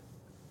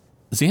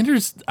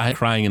 Xander's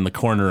crying in the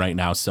corner right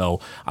now, so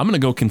I'm going to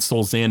go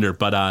console Xander.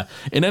 But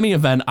in any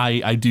event,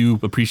 I do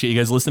appreciate you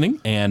guys listening.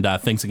 And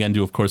thanks again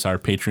to, of course, our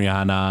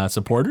Patreon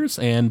supporters.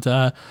 And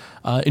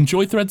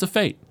enjoy Threads of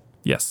Fate.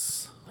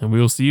 Yes, and we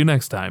will see you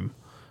next time.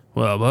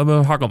 Well,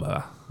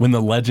 when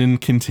the legend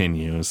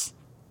continues.